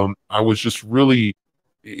I was just really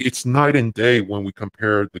it's night and day when we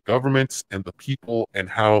compare the governments and the people, and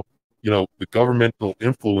how, the governmental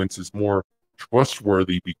influence is more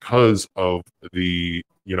trustworthy because of the,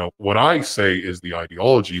 what I say is the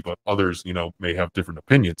ideology, but others, may have different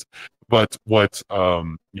opinions. But what,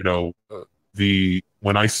 when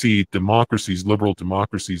I see democracies, liberal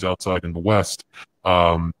democracies outside in the West,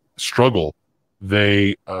 struggle,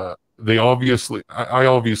 they obviously, I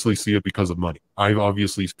obviously see it because of money. I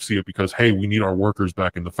obviously see it because, hey, we need our workers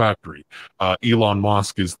back in the factory. Elon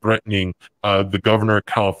Musk is threatening the governor of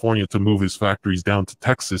California to move his factories down to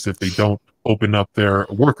Texas if they don't open up their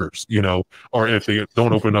workers, or if they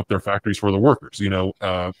don't open up their factories for the workers,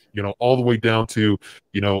 all the way down to,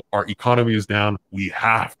 our economy is down. We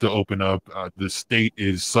have to open up. The state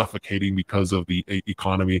is suffocating because of the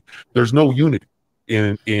economy. There's no unity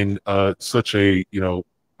in such a,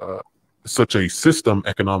 such a system,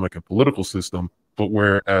 economic and political system. But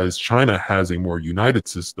whereas China has a more united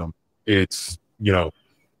system, it's, you're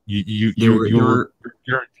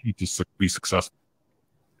guaranteed to be successful.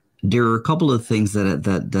 There are a couple of things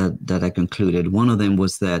that I concluded. One of them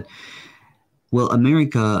was that, well,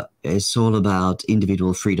 America is all about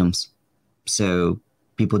individual freedoms. So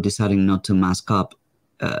people deciding not to mask up,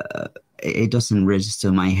 it doesn't register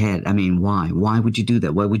in my head. I mean, why? Why would you do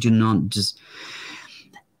that? Why would you not just...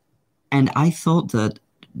 And I thought that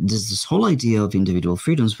there's this whole idea of individual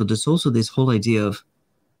freedoms, but there's also this whole idea of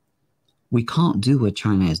we can't do what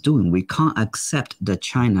China is doing. We can't accept that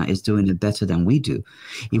China is doing it better than we do.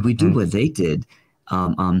 If we do what they did,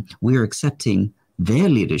 we're accepting their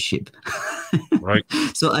leadership. Right.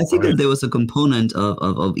 So I think that there was a component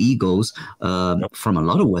of egos from a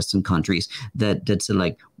lot of Western countries that's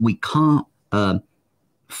like, we can't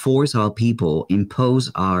force our people, impose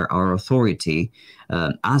our authority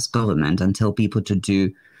as government, and tell people to do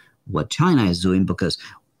what China is doing, because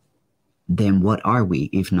then what are we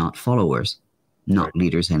if not followers, not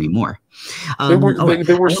leaders anymore? They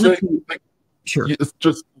were saying, sure.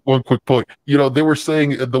 Just one quick point. They were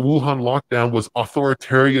saying the Wuhan lockdown was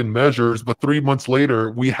authoritarian measures, but 3 months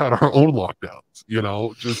later we had our own lockdowns.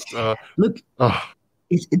 Look.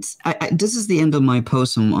 This is the end of my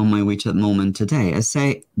post on my WeChat moment today. I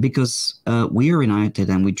say, because we are united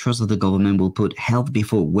and we trust that the government will put health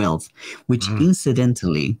before wealth, which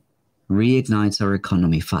incidentally reignites our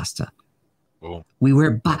economy faster. Oh. We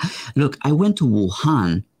were back. Look, I went to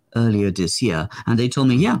Wuhan earlier this year, and they told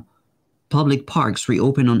me, yeah, public parks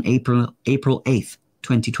reopen on April 8th,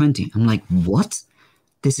 2020. I'm like, what?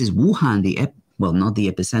 This is Wuhan, well, not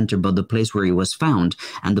the epicenter, but the place where it was found,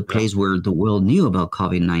 and the place where the world knew about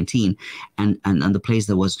COVID-19, and the place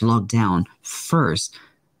that was locked down first.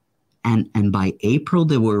 And by April,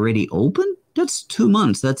 they were already open? That's 2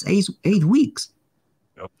 months. That's eight weeks.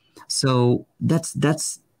 Yep. So that's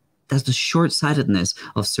the short-sightedness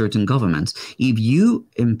of certain governments. If you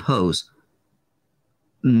impose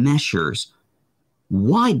measures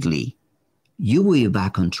widely, you will be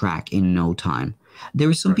back on track in no time. There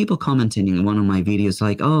were some people commenting in one of my videos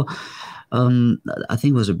like, oh, I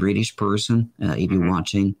think it was a British person. If you're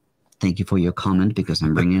watching, thank you for your comment, because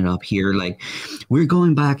I'm bringing it up here. Like, we're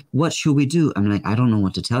going back. What should we do? I'm like, I don't know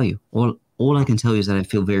what to tell you. All I can tell you is that I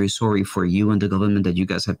feel very sorry for you and the government that you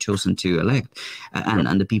guys have chosen to elect,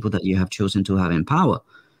 and the people that you have chosen to have in power.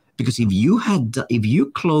 Because if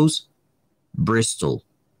you close Bristol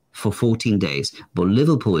for 14 days, but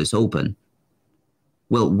Liverpool is open,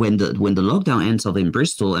 well, when the lockdown ends up in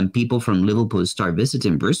Bristol and people from Liverpool start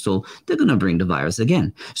visiting Bristol, they're going to bring the virus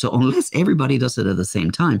again. So unless everybody does it at the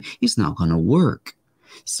same time, it's not going to work.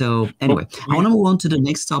 So anyway, I want to move on to the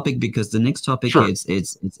next topic, because the next topic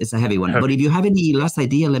it's a heavy one. But if you have any last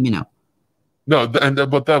idea, let me know. No,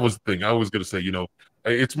 but that was the thing. I was going to say,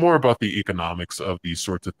 it's more about the economics of these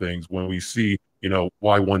sorts of things. When we see,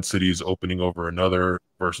 why one city is opening over another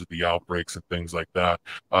versus the outbreaks and things like that.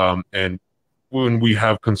 And when we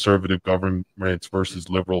have conservative governments versus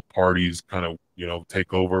liberal parties kind of,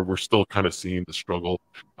 take over, we're still kind of seeing the struggle.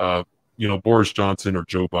 Boris Johnson or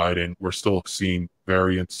Joe Biden, we're still seeing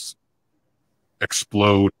variants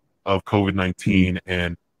explode of COVID-19,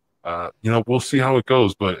 and we'll see how it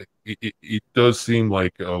goes. But it does seem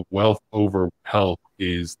like wealth over health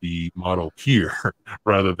is the motto here,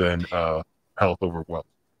 rather than health over wealth.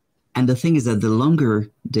 And the thing is that the longer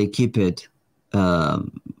they keep it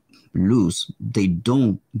loose, they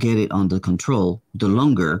don't get it under control, the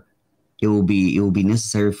longer it will be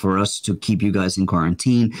necessary for us to keep you guys in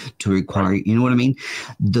quarantine, to require, you know what I mean?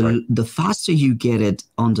 The faster you get it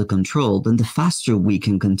under control, then the faster we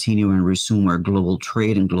can continue and resume our global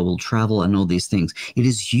trade and global travel and all these things. It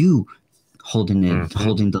is you holding it, Mm-hmm.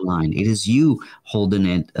 holding the line. It is you holding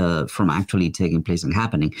it from actually taking place and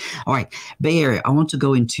happening. All right, Bay Area. I want to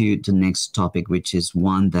go into the next topic, which is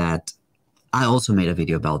one that I also made a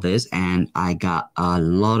video about this, and I got a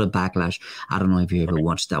lot of backlash. I don't know if you ever Okay.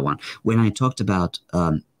 watched that one. When I talked about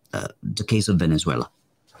the case of Venezuela,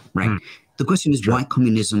 right? Mm, The question is sure. why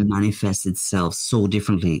communism manifests itself so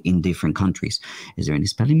differently in different countries. Is there any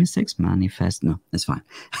spelling mistakes? Manifest? No, that's fine.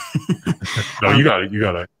 No, you got it. You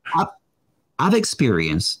got it. I've, I've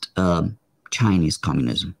experienced Chinese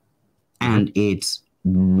communism, Mm-hmm. and it's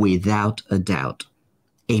without a doubt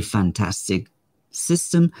a fantastic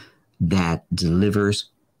system that delivers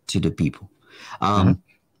to the people. Mm-hmm.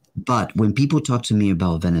 But when people talk to me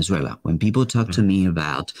about Venezuela, when people talk to Mm-hmm. me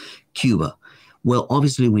about Cuba, well,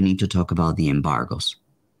 obviously we need to talk about the embargoes.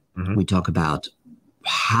 Mm-hmm. We talk about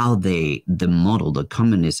how the model, the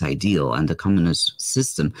communist ideal and the communist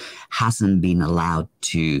system hasn't been allowed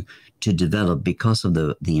to develop because of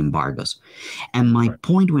the embargoes. And my Right.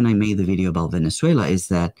 point when I made the video about Venezuela is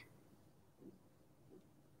that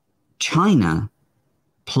China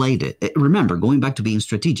played it. Remember, going back to being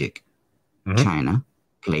strategic, Mm-hmm. China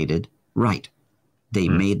played it right. They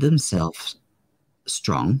Mm-hmm. made themselves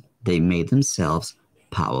strong. They made themselves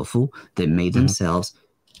powerful. They made Mm-hmm. themselves,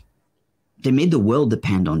 they made the world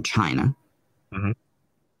depend on China. Mm-hmm.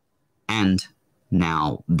 And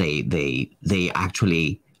now they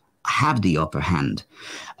actually have the upper hand.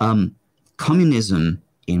 Communism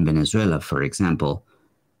in Venezuela, for example,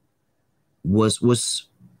 was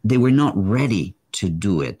they were not ready to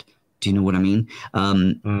do it. Do you know what I mean?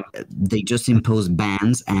 They just imposed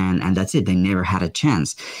bans and that's it. They never had a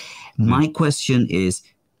chance. Mm-hmm. My question is,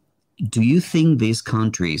 do you think these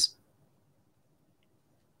countries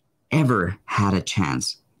ever had a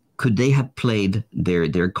chance? Could they have played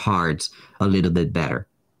their cards a little bit better?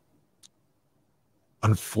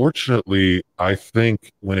 Unfortunately, I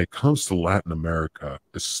think when it comes to Latin America,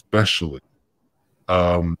 especially,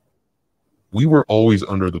 um, we were always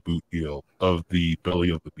under the boot heel of the belly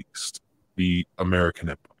of the beast, the American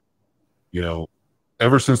Empire. You know,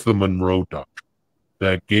 ever since the Monroe Doctrine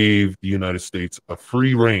that gave the United States a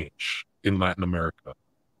free range in Latin America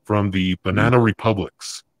from the Mm, banana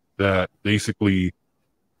republics that basically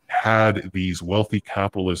had these wealthy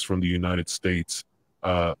capitalists from the United States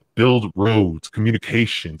build roads,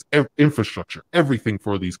 communications, infrastructure, everything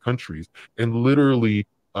for these countries, and literally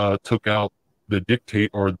took out the dictate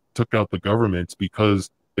or took out the governments because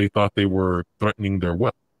they thought they were threatening their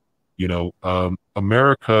wealth.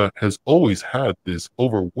 America has always had this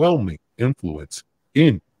overwhelming influence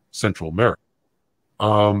in Central America.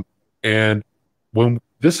 Um, and when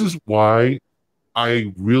this is why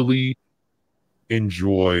I really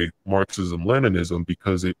enjoy Marxism Leninism,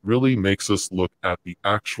 because it really makes us look at the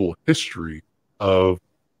actual history of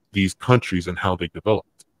these countries and how they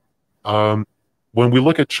developed. Um, when we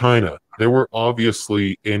look at China, they were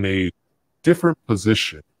obviously in a different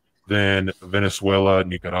position than Venezuela,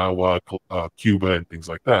 Nicaragua, Cuba, and things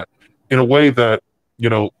like that, in a way that, you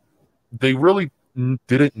know, they really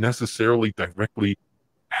didn't necessarily directly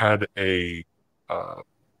had a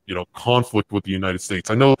conflict with the United States.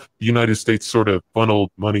 I know the United States sort of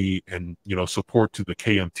funneled money and support to the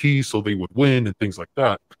KMT so they would win and things like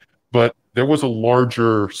that, but there was a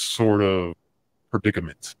larger sort of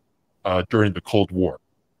predicament during the Cold War.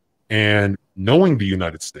 And knowing the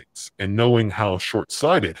United States and knowing how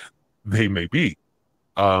short-sighted they may be,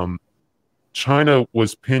 um, China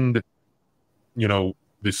was pinned,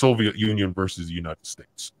 the Soviet Union versus the United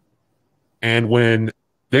States. And when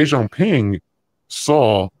Deng Xiaoping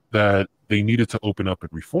saw that they needed to open up and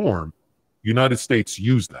reform, United States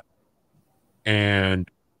used that and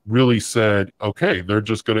really said, okay, they're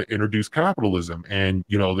just going to introduce capitalism, and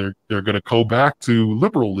they're going to go back to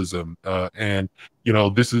liberalism, and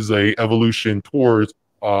this is a evolution towards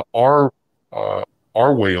our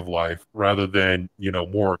our way of life rather than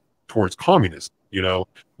more towards communism.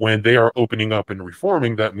 When they are opening up and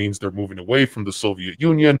reforming, that means they're moving away from the Soviet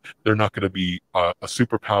Union. They're not going to be a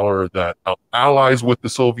superpower that allies with the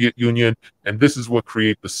Soviet Union, and this is what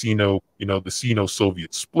create the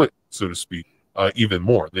Sino-Soviet split, so to speak, even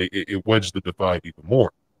more. It wedged the divide even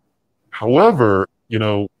more. However,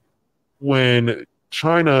 when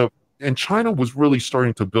China was really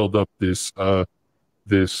starting to build up this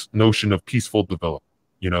notion of peaceful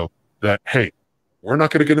development, that, hey, we're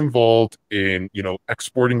not going to get involved in,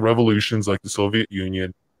 exporting revolutions like the Soviet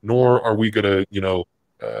Union, nor are we going to,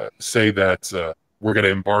 say that we're going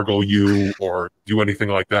to embargo you or do anything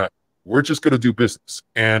like that. We're just going to do business.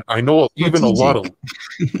 And I know even a lot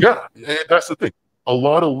strategic. of, yeah, that's the thing. a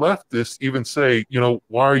lot of leftists even say,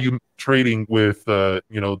 why are you trading with,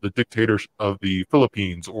 the dictators of the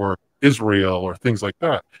Philippines or Israel or things like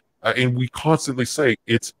that? And we constantly say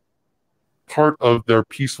it's part of their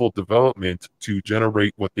peaceful development to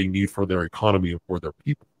generate what they need for their economy and for their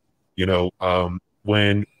people.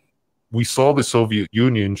 When we saw the Soviet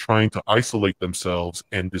Union trying to isolate themselves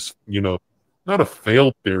and this, not a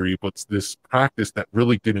failed theory, but this practice that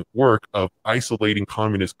really didn't work of isolating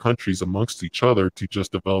communist countries amongst each other to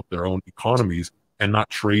just develop their own economies and not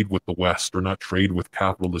trade with the West or not trade with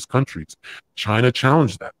capitalist countries. China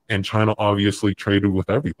challenged that, and China obviously traded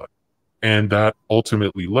with everybody. And that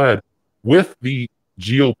ultimately led, with the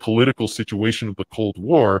geopolitical situation of the Cold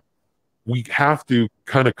War, we have to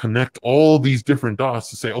kind of connect all these different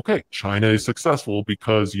dots to say, okay, China is successful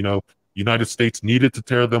because, United States needed to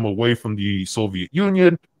tear them away from the Soviet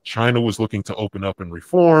Union. China was looking to open up and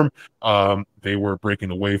reform. They were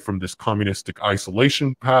breaking away from this communistic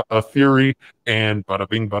isolation theory, and bada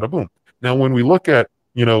bing, bada boom. Now, when we look at,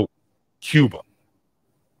 Cuba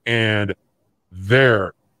and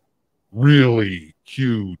their really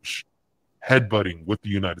huge headbutting with the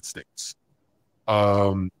United States,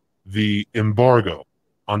 the embargo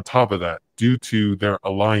on top of that, due to their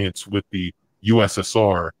alliance with the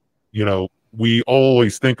USSR, we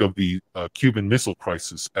always think of the Cuban Missile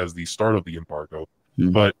Crisis as the start of the embargo,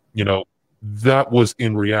 but, that was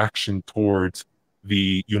in reaction towards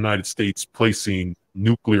the United States placing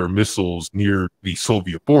nuclear missiles near the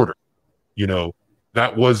Soviet border.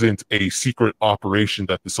 That wasn't a secret operation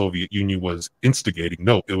that the Soviet Union was instigating.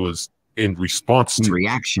 No, it was in response to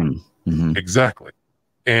reaction. Exactly.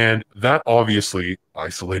 And that obviously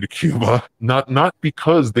isolated Cuba, not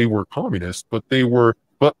because they were communist, but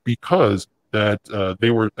because that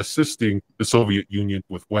they were assisting the Soviet Union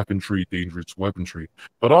with weaponry, dangerous weaponry.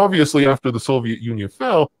 But obviously, after the Soviet Union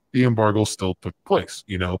fell, the embargo still took place,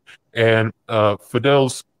 And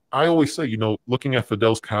Fidel's, I always say, looking at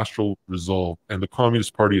Fidel's Castro resolve and the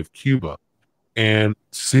Communist Party of Cuba, and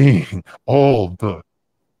seeing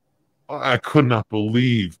I could not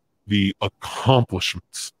believe the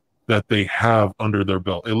accomplishments that they have under their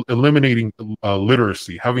belt, eliminating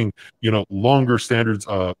literacy, having longer standards,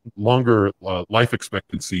 longer life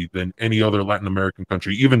expectancy than any other Latin American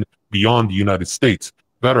country, even beyond the United States.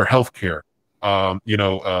 Better healthcare,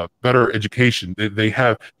 better education. They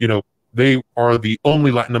have, they are the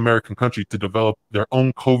only Latin American country to develop their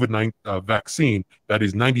own COVID-19 vaccine that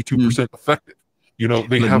is 92% effective.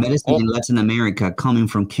 They have medicine in Latin America coming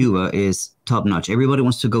from Cuba is top notch. Everybody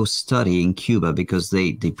wants to go study in Cuba because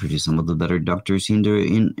they produce some of the better doctors in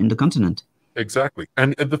the continent. Exactly.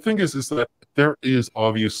 And the thing is that there is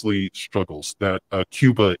obviously struggles that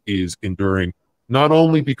Cuba is enduring, not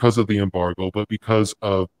only because of the embargo, but because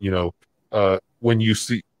of, when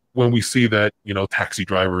we see that, taxi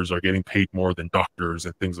drivers are getting paid more than doctors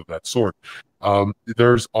and things of that sort.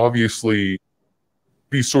 There's obviously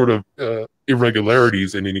these sort of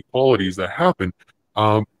irregularities and inequalities that happen.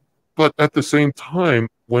 But at the same time,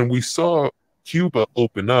 when we saw Cuba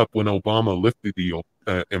open up, when Obama lifted the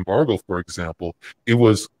embargo, for example, it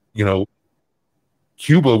was,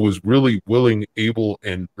 Cuba was really willing, able,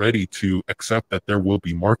 and ready to accept that there will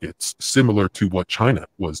be markets similar to what China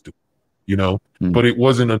was doing. But it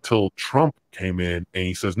wasn't until Trump came in and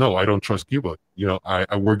he says, no, I don't trust Cuba.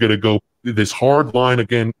 We're going to go this hard line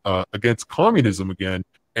again, against communism again,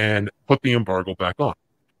 and put the embargo back on.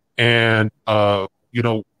 And,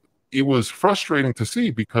 it was frustrating to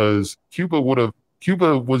see because Cuba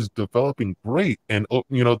was developing great. And,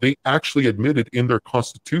 they actually admitted in their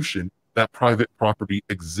constitution that private property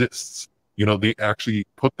exists. They actually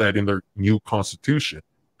put that in their new constitution.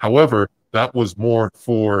 However, that was more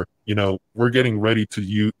for, we're getting ready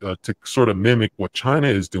to sort of mimic what China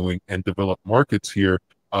is doing and develop markets here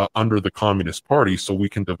under the Communist Party so we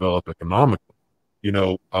can develop economically.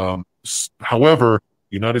 However,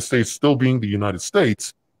 United States still being the United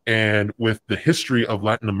States, and with the history of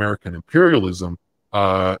Latin American imperialism,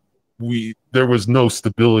 there was no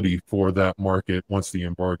stability for that market once the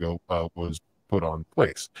embargo was put on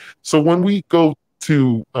place. So when we go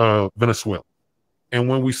to Venezuela, and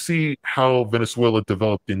when we see how Venezuela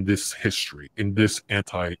developed in this history, in this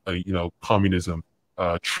communism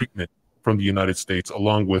treatment from the United States,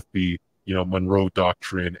 along with the, Monroe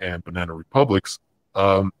Doctrine and banana republics,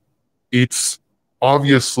 it's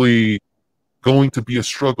obviously going to be a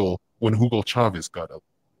struggle when Hugo Chavez got elected.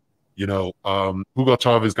 Hugo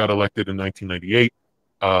Chavez got elected in 1998,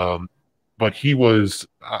 but he was,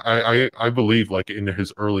 I believe, like in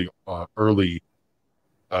his early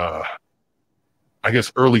I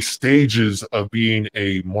guess, early stages of being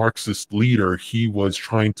a Marxist leader. He was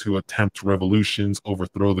trying to attempt revolutions,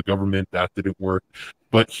 overthrow the government. That didn't work.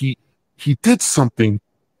 But he did something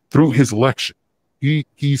through his election.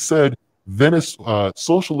 He said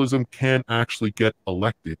socialism can actually get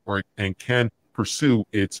elected and can pursue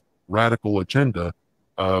its radical agenda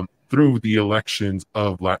through the elections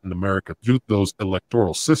of Latin America, through those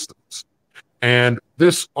electoral systems. And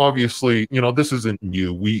this obviously, this isn't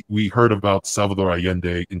new. We heard about Salvador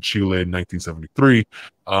Allende in Chile in 1973.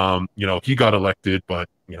 He got elected, but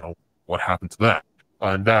what happened to that?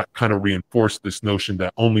 And that kind of reinforced this notion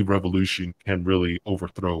that only revolution can really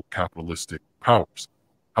overthrow capitalistic powers.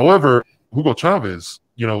 However, Hugo Chavez,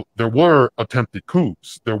 there were attempted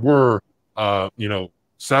coups. There were,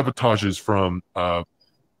 sabotages from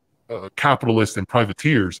capitalists and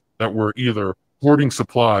privateers that were either hoarding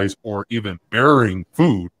supplies or even burying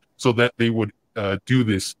food so that they would do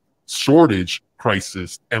this shortage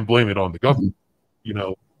crisis and blame it on the government,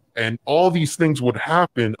 and all these things would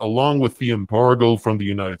happen along with the embargo from the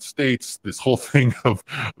United States, this whole thing of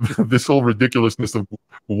this whole ridiculousness of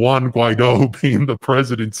Juan Guaido being the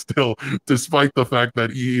president still, despite the fact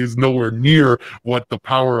that he is nowhere near what the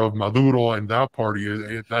power of Maduro and that party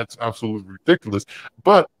is. That's absolutely ridiculous.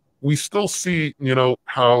 But we still see,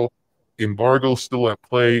 how embargo still at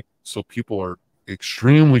play. So people are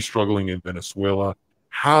extremely struggling in Venezuela.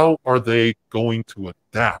 How are they going to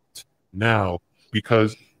adapt now?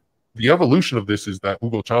 Because the evolution of this is that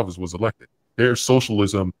Hugo Chavez was elected. Their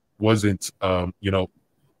socialism wasn't,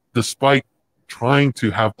 despite trying to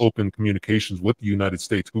have open communications with the United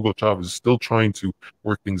States, Hugo Chavez is still trying to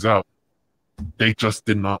work things out. They just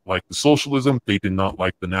did not like the socialism. They did not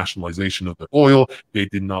like the nationalization of the oil. They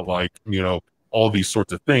did not like, all these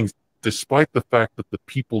sorts of things, despite the fact that the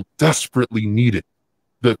people desperately needed.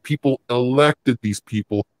 The people elected these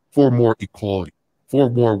people for more equality, for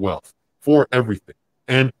more wealth, for everything.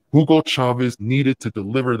 And Hugo Chavez needed to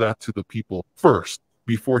deliver that to the people first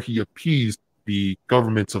before he appeased the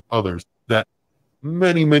governments of others that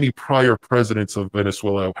many, many prior presidents of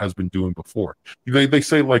Venezuela has been doing before. They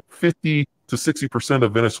say like 50 to 60%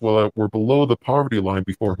 of Venezuela were below the poverty line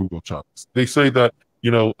before Hugo Chavez. They say that,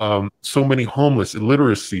 so many homeless,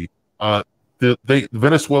 illiteracy,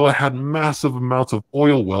 Venezuela had massive amounts of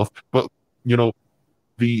oil wealth, but,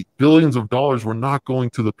 the billions of dollars were not going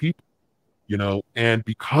to the people. And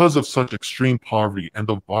because of such extreme poverty and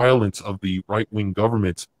the violence of the right-wing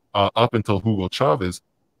governments up until Hugo Chavez,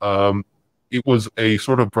 it was a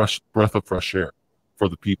sort of breath of fresh air for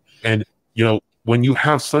the people. And, when you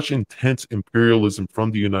have such intense imperialism from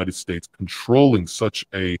the United States controlling such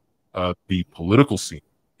the political scene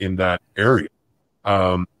in that area,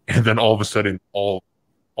 and then all of a sudden all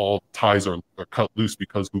ties are cut loose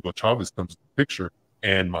because Hugo Chavez comes into the picture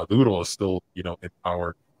and Maduro is still, in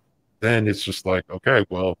power, then it's just like, okay,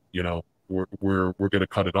 well, we're going to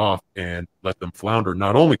cut it off and let them flounder.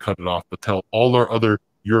 Not only cut it off, but tell all our other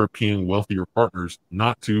European wealthier partners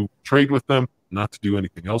not to trade with them, not to do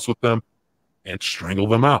anything else with them, and strangle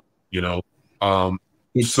them out.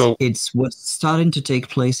 It's what's starting to take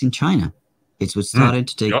place in China. It's what's starting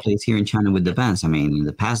to take place here in China with the bans. I mean, in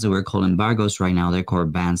the past they were called embargoes. Right now they're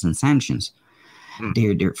called bans and sanctions.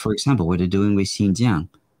 They're, for example, what they're doing with Xinjiang,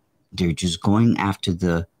 they're just going after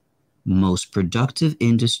the most productive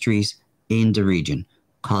industries in the region: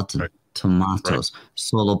 cotton, tomatoes,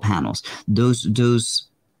 solar panels. Those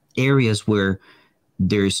areas where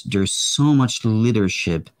there's so much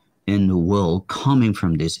leadership in the world coming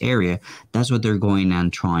from this area. That's what they're going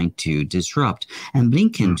and trying to disrupt. And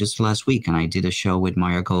Blinken just last week, and I did a show with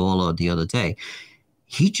Marco Olo the other day,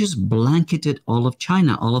 he just blanketed all of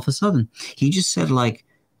China all of a sudden. He just said, like,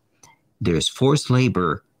 there's forced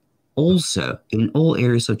labor also in all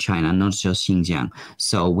areas of China, not just Xinjiang.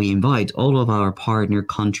 So we invite all of our partner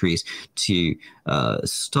countries to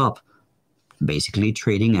stop basically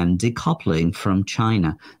trading and decoupling from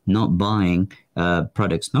China, not buying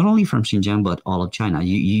products not only from Xinjiang but all of China.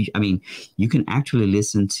 I mean, you can actually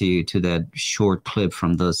listen to that short clip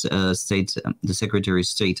from the the Secretary of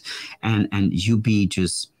State, and you be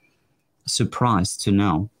just surprised to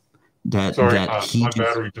know that my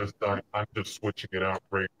battery just died. I'm just switching it out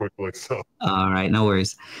very quickly. So all right, no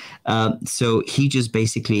worries. So he just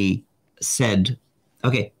basically said,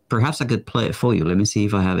 okay, perhaps I could play it for you. Let me see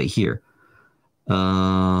if I have it here.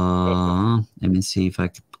 Let me see if I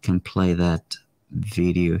can play that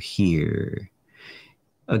video here.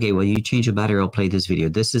 Okay, well, you change the battery, I'll play this video.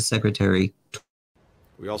 This is Secretary.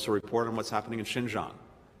 We also report on what's happening in Xinjiang,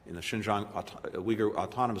 in the Xinjiang Uyghur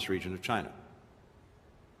Autonomous Region of China.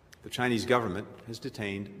 The Chinese government has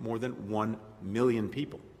detained more than 1 million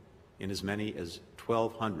people in as many as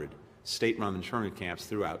 1,200 state-run internment camps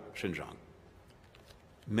throughout Xinjiang.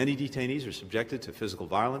 Many detainees are subjected to physical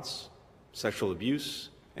violence, sexual abuse,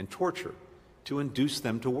 and torture to induce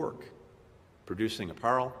them to work, producing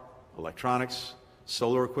apparel, electronics,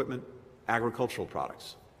 solar equipment, agricultural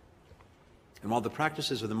products. And while the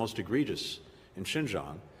practices are the most egregious in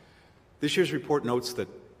Xinjiang, this year's report notes that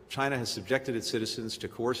China has subjected its citizens to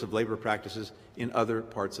coercive labor practices in other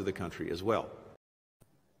parts of the country as well.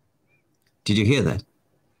 Did you hear that?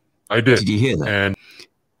 I did. Did you hear that? And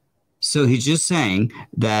so he's just saying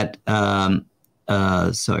that, let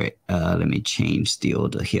me change the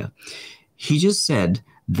order here. He just said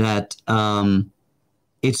that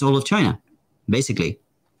it's all of China, basically.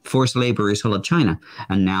 Forced labor is all of China.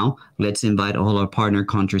 And now let's invite all our partner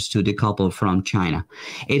countries to decouple from China.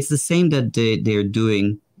 It's the same that they're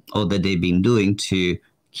doing, or that they've been doing to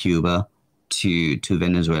Cuba, to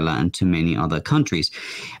Venezuela, and to many other countries.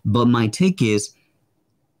 But my take is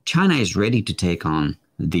China is ready to take on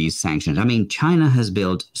these sanctions. I mean, China has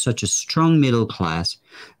built such a strong middle class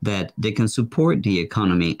that they can support the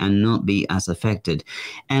economy and not be as affected.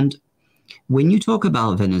 And when you talk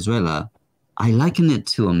about Venezuela, I liken it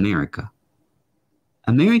to America.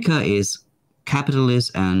 America is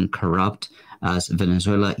capitalist and corrupt as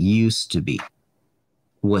Venezuela used to be.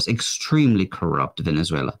 Was extremely corrupt,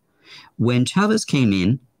 Venezuela. When Chavez came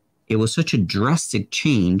in, it was such a drastic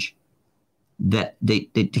change that they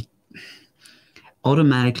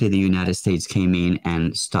automatically the United States came in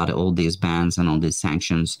and started all these bans and all these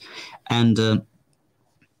sanctions. And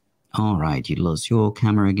all right, you lost your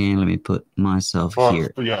camera again. Let me put myself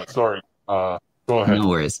here. Yeah, sorry. Go ahead. No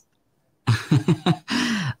worries.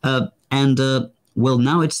 Well,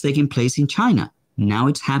 now it's taking place in China. Now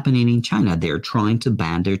it's happening in China. They're trying to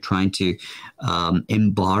ban, they're trying to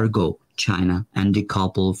embargo China and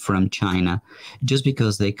decouple from China just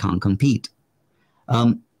because they can't compete.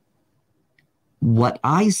 What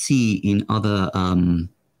I see in other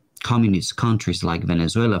communist countries like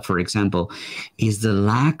Venezuela, for example, is the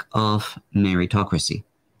lack of meritocracy.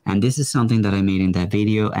 And this is something that I made in that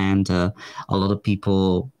video, and a lot of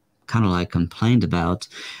people kind of like complained about.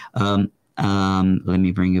 Let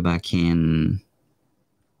me bring you back in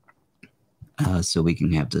so we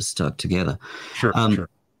can have this talk together. Sure, sure.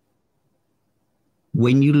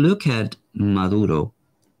 When you look at Maduro,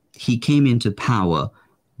 he came into power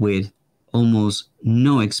with almost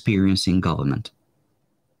no experience in government,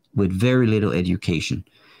 with very little education.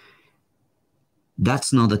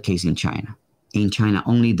 That's not the case in China. In China,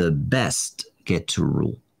 only the best get to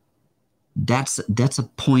rule. That's a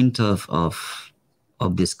point of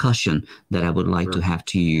discussion that I would like to have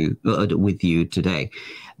with you today.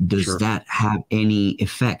 Does that have any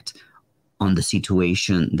effect on the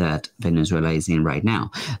situation that Venezuela is in right now?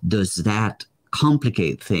 Does that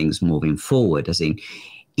complicate things moving forward? As in,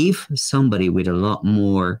 if somebody with a lot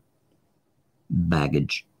more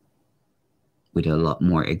baggage, with a lot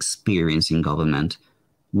more experience in government,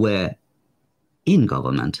 were in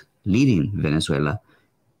government leading Venezuela,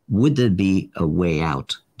 would there be a way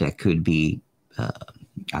out that could be,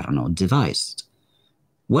 devised?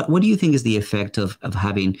 What do you think is the effect of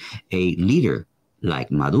having a leader like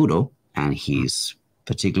Maduro and his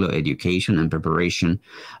particular education and preparation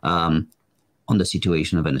on the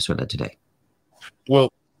situation of Venezuela today?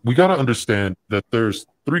 Well, we got to understand that there's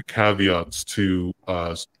three caveats to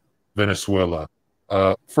Venezuela.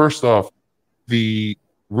 First off, the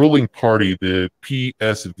ruling party, the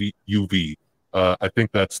PSUV, I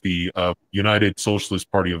think that's the United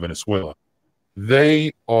Socialist Party of Venezuela.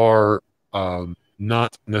 They are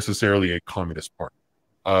not necessarily a communist party.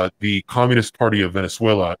 The Communist Party of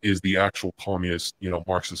Venezuela is the actual communist,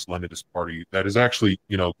 Marxist-Leninist party that is actually,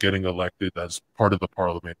 getting elected as part of the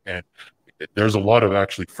parliament. And there's a lot of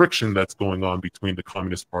actually friction that's going on between the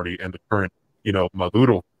Communist Party and the current,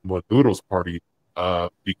 Maduro's party,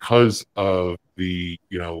 because of the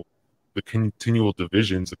continual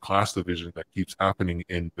divisions, the class division that keeps happening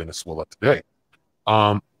in Venezuela today.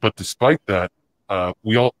 But despite that,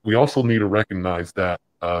 we also need to recognize that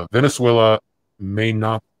Venezuela may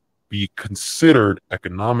not be considered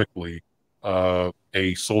economically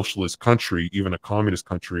a socialist country, even a communist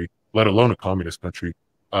country, let alone a communist country,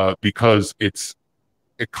 because its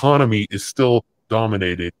economy is still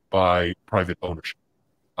dominated by private ownership.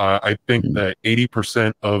 I think that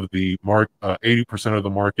 80% of the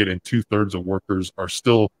market and 2/3 of workers are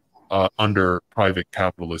still under private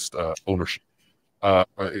capitalist ownership. What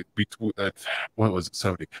was it,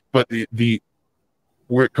 70? But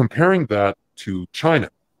we're comparing that to China,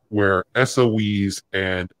 where SOEs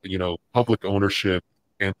and public ownership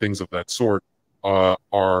and things of that sort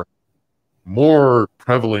are more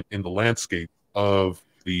prevalent in the landscape of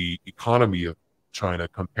the economy of China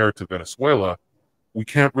compared to Venezuela, we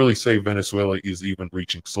can't really say Venezuela is even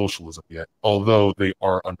reaching socialism yet, although they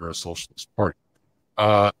are under a socialist party.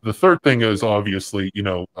 The third thing is obviously,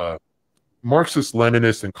 Marxist,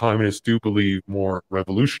 Leninists, and communists do believe more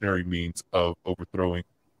revolutionary means of overthrowing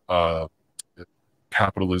uh,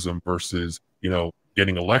 capitalism versus,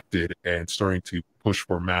 getting elected and starting to push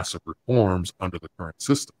for massive reforms under the current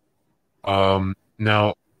system.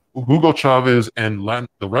 Now, Hugo Chavez and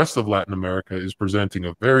the rest of Latin America is presenting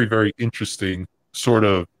a very, very interesting sort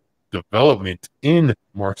of development in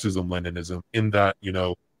Marxism-Leninism in that,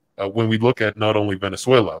 when we look at not only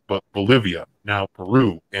Venezuela, but Bolivia, now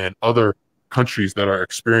Peru, and other countries that are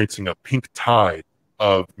experiencing a pink tide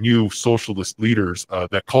of new socialist leaders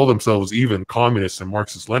that call themselves even communists and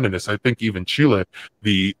Marxist-Leninists. I think even Chile,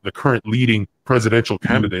 the current leading presidential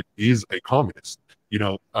candidate, is a communist.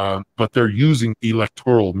 But they're using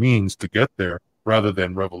electoral means to get there rather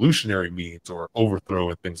than revolutionary means or overthrow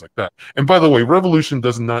and things like that. And by the way, revolution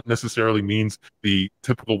does not necessarily means the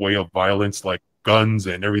typical way of violence like guns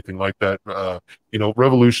and everything like that.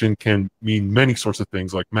 Revolution can mean many sorts of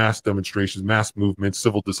things like mass demonstrations, mass movements,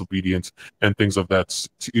 civil disobedience, and things of that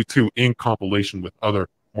too, in compilation with other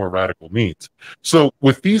more radical means. So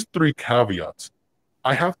with these three caveats,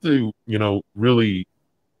 I have to, really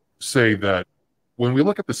say that when we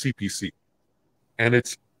look at the CPC and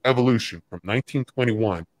its evolution from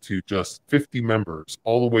 1921 to just 50 members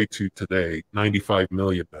all the way to today, 95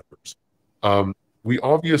 million members, we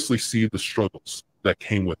obviously see the struggles that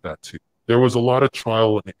came with that too. There was a lot of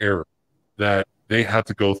trial and error that they had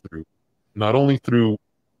to go through, not only through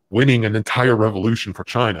winning an entire revolution for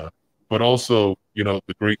China, but also,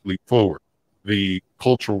 the Great Leap Forward, the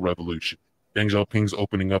Cultural Revolution, Deng Xiaoping's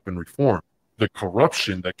opening up and reform, the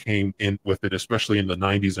corruption that came in with it, especially in the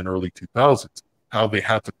 90s and early 2000s, how they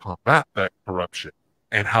had to combat that corruption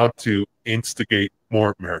and how to instigate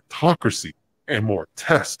more meritocracy and more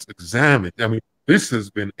tests, examine. I mean, this has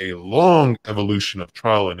been a long evolution of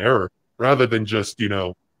trial and error rather than just,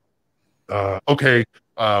 we're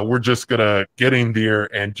just going to get in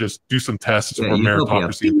there and just do some tests for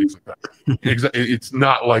meritocracy and things like that. It's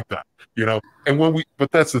not like that, and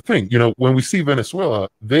but that's the thing, when we see Venezuela,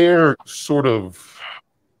 their sort of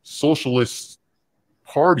socialist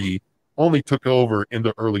party only took over in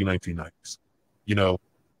the early 1990s,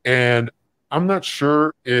 and I'm not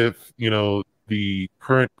sure if, the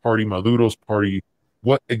current party, Maduro's party,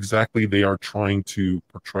 what exactly they are trying to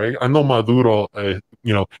portray. I know Maduro,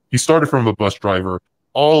 he started from a bus driver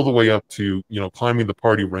all the way up to, climbing the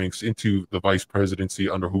party ranks into the vice presidency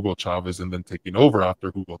under Hugo Chavez and then taking over after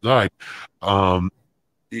Hugo died.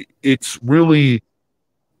 It's really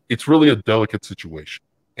a delicate situation.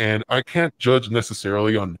 And I can't judge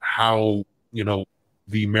necessarily on how,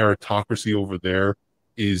 the meritocracy over there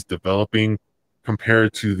is developing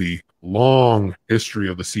compared to the long history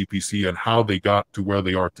of the CPC and how they got to where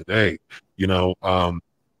they are today.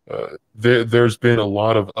 There's been a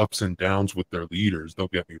lot of ups and downs with their leaders,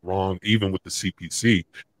 don't get me wrong, even with the CPC.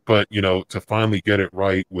 But, to finally get it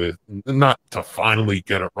right not to finally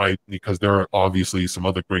get it right, because there are obviously some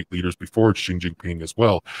other great leaders before Xi Jinping as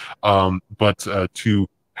well. But to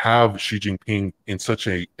have Xi Jinping in such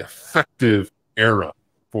a effective era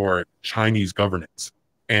for Chinese governance,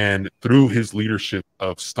 and through his leadership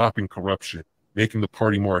of stopping corruption, making the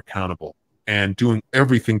party more accountable, and doing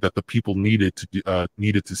everything that the people needed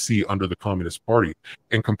to see under the Communist Party,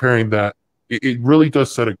 and comparing that, it really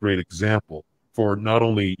does set a great example for not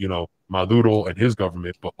only, Maduro and his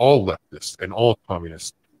government, but all leftists and all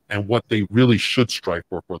communists, and what they really should strive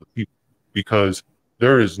for the people. Because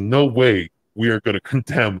there is no way we are going to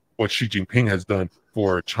condemn what Xi Jinping has done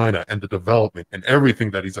for China and the development and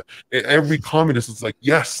everything that he's done. Every communist is like,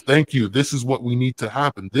 yes, thank you. This is what we need to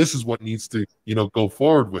happen. This is what needs to, go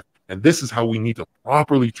forward with. And this is how we need to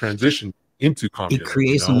properly transition into communism. It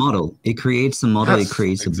creates a model. It creates a model. Yes, it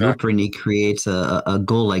creates exactly. a blueprint. It creates a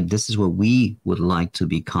goal. Like, this is what we would like to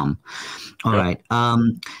become. All right.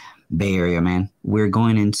 Bay Area, man. We're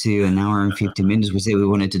going into an hour and 50 minutes. We say we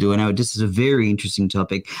wanted to do an hour. This is a very interesting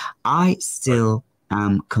topic. I still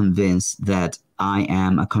am convinced that I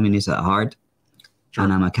am a communist at heart. Sure.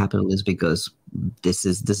 And I'm a capitalist because this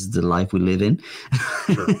is the life we live in.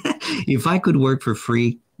 Sure. If I could work for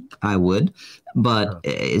free, I would, but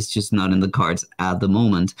it's just not in the cards at the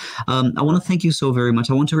moment. I want to thank you so very much.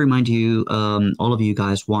 I want to remind you, all of you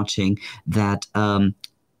guys watching, that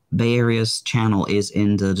Bay Area's channel is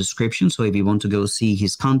in the description. So if you want to go see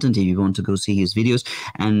his content, if you want to go see his videos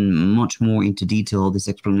and much more into detail, these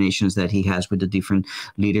explanations that he has with the different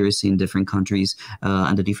leaders in different countries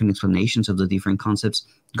and the different explanations of the different concepts,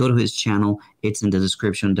 go to his channel. It's in the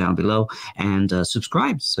description down below, and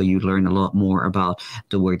subscribe so you learn a lot more about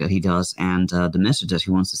the work that he does and the message that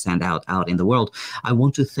he wants to send out in the world. I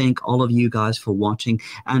want to thank all of you guys for watching,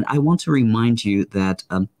 and I want to remind you that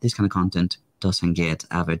this kind of content doesn't get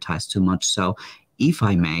advertised too much. So if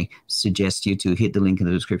I may suggest you to hit the link in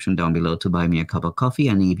the description down below to buy me a cup of coffee.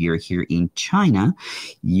 And if you're here in China,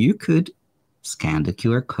 you could scan the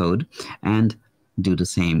QR code and do the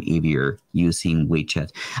same if you're using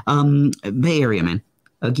WeChat. Bay Area, man,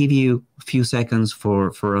 I'll give you a few seconds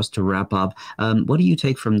for us to wrap up. What do you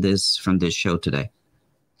take from this show today?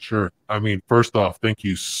 Sure. I mean, first off, thank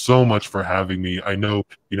you so much for having me. I know,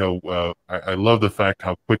 I love the fact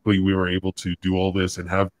how quickly we were able to do all this and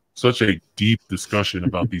have such a deep discussion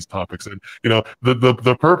about these topics. And,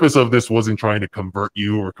 the purpose of this wasn't trying to convert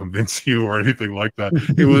you or convince you or anything like that.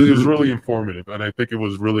 It was really informative, and I think it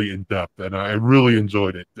was really in depth, and I really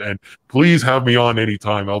enjoyed it. And please have me on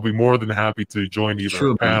anytime. I'll be more than happy to join either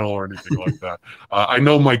a panel or anything like that. I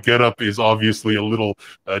know my getup is obviously a little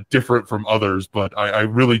different from others, but I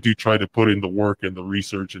really do try to put in the work and the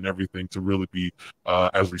research and everything to really be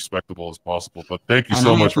as respectable as possible. But thank you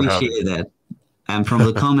so much for having me. That. And from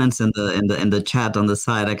the comments in the chat on the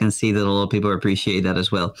side, I can see that a lot of people appreciate that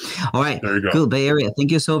as well. All right, there you go. Cool, Bay Area.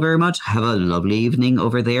 Thank you so very much. Have a lovely evening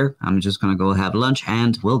over there. I'm just gonna go have lunch,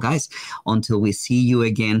 and well, guys, until we see you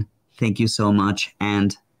again, thank you so much,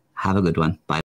 and have a good one. Bye.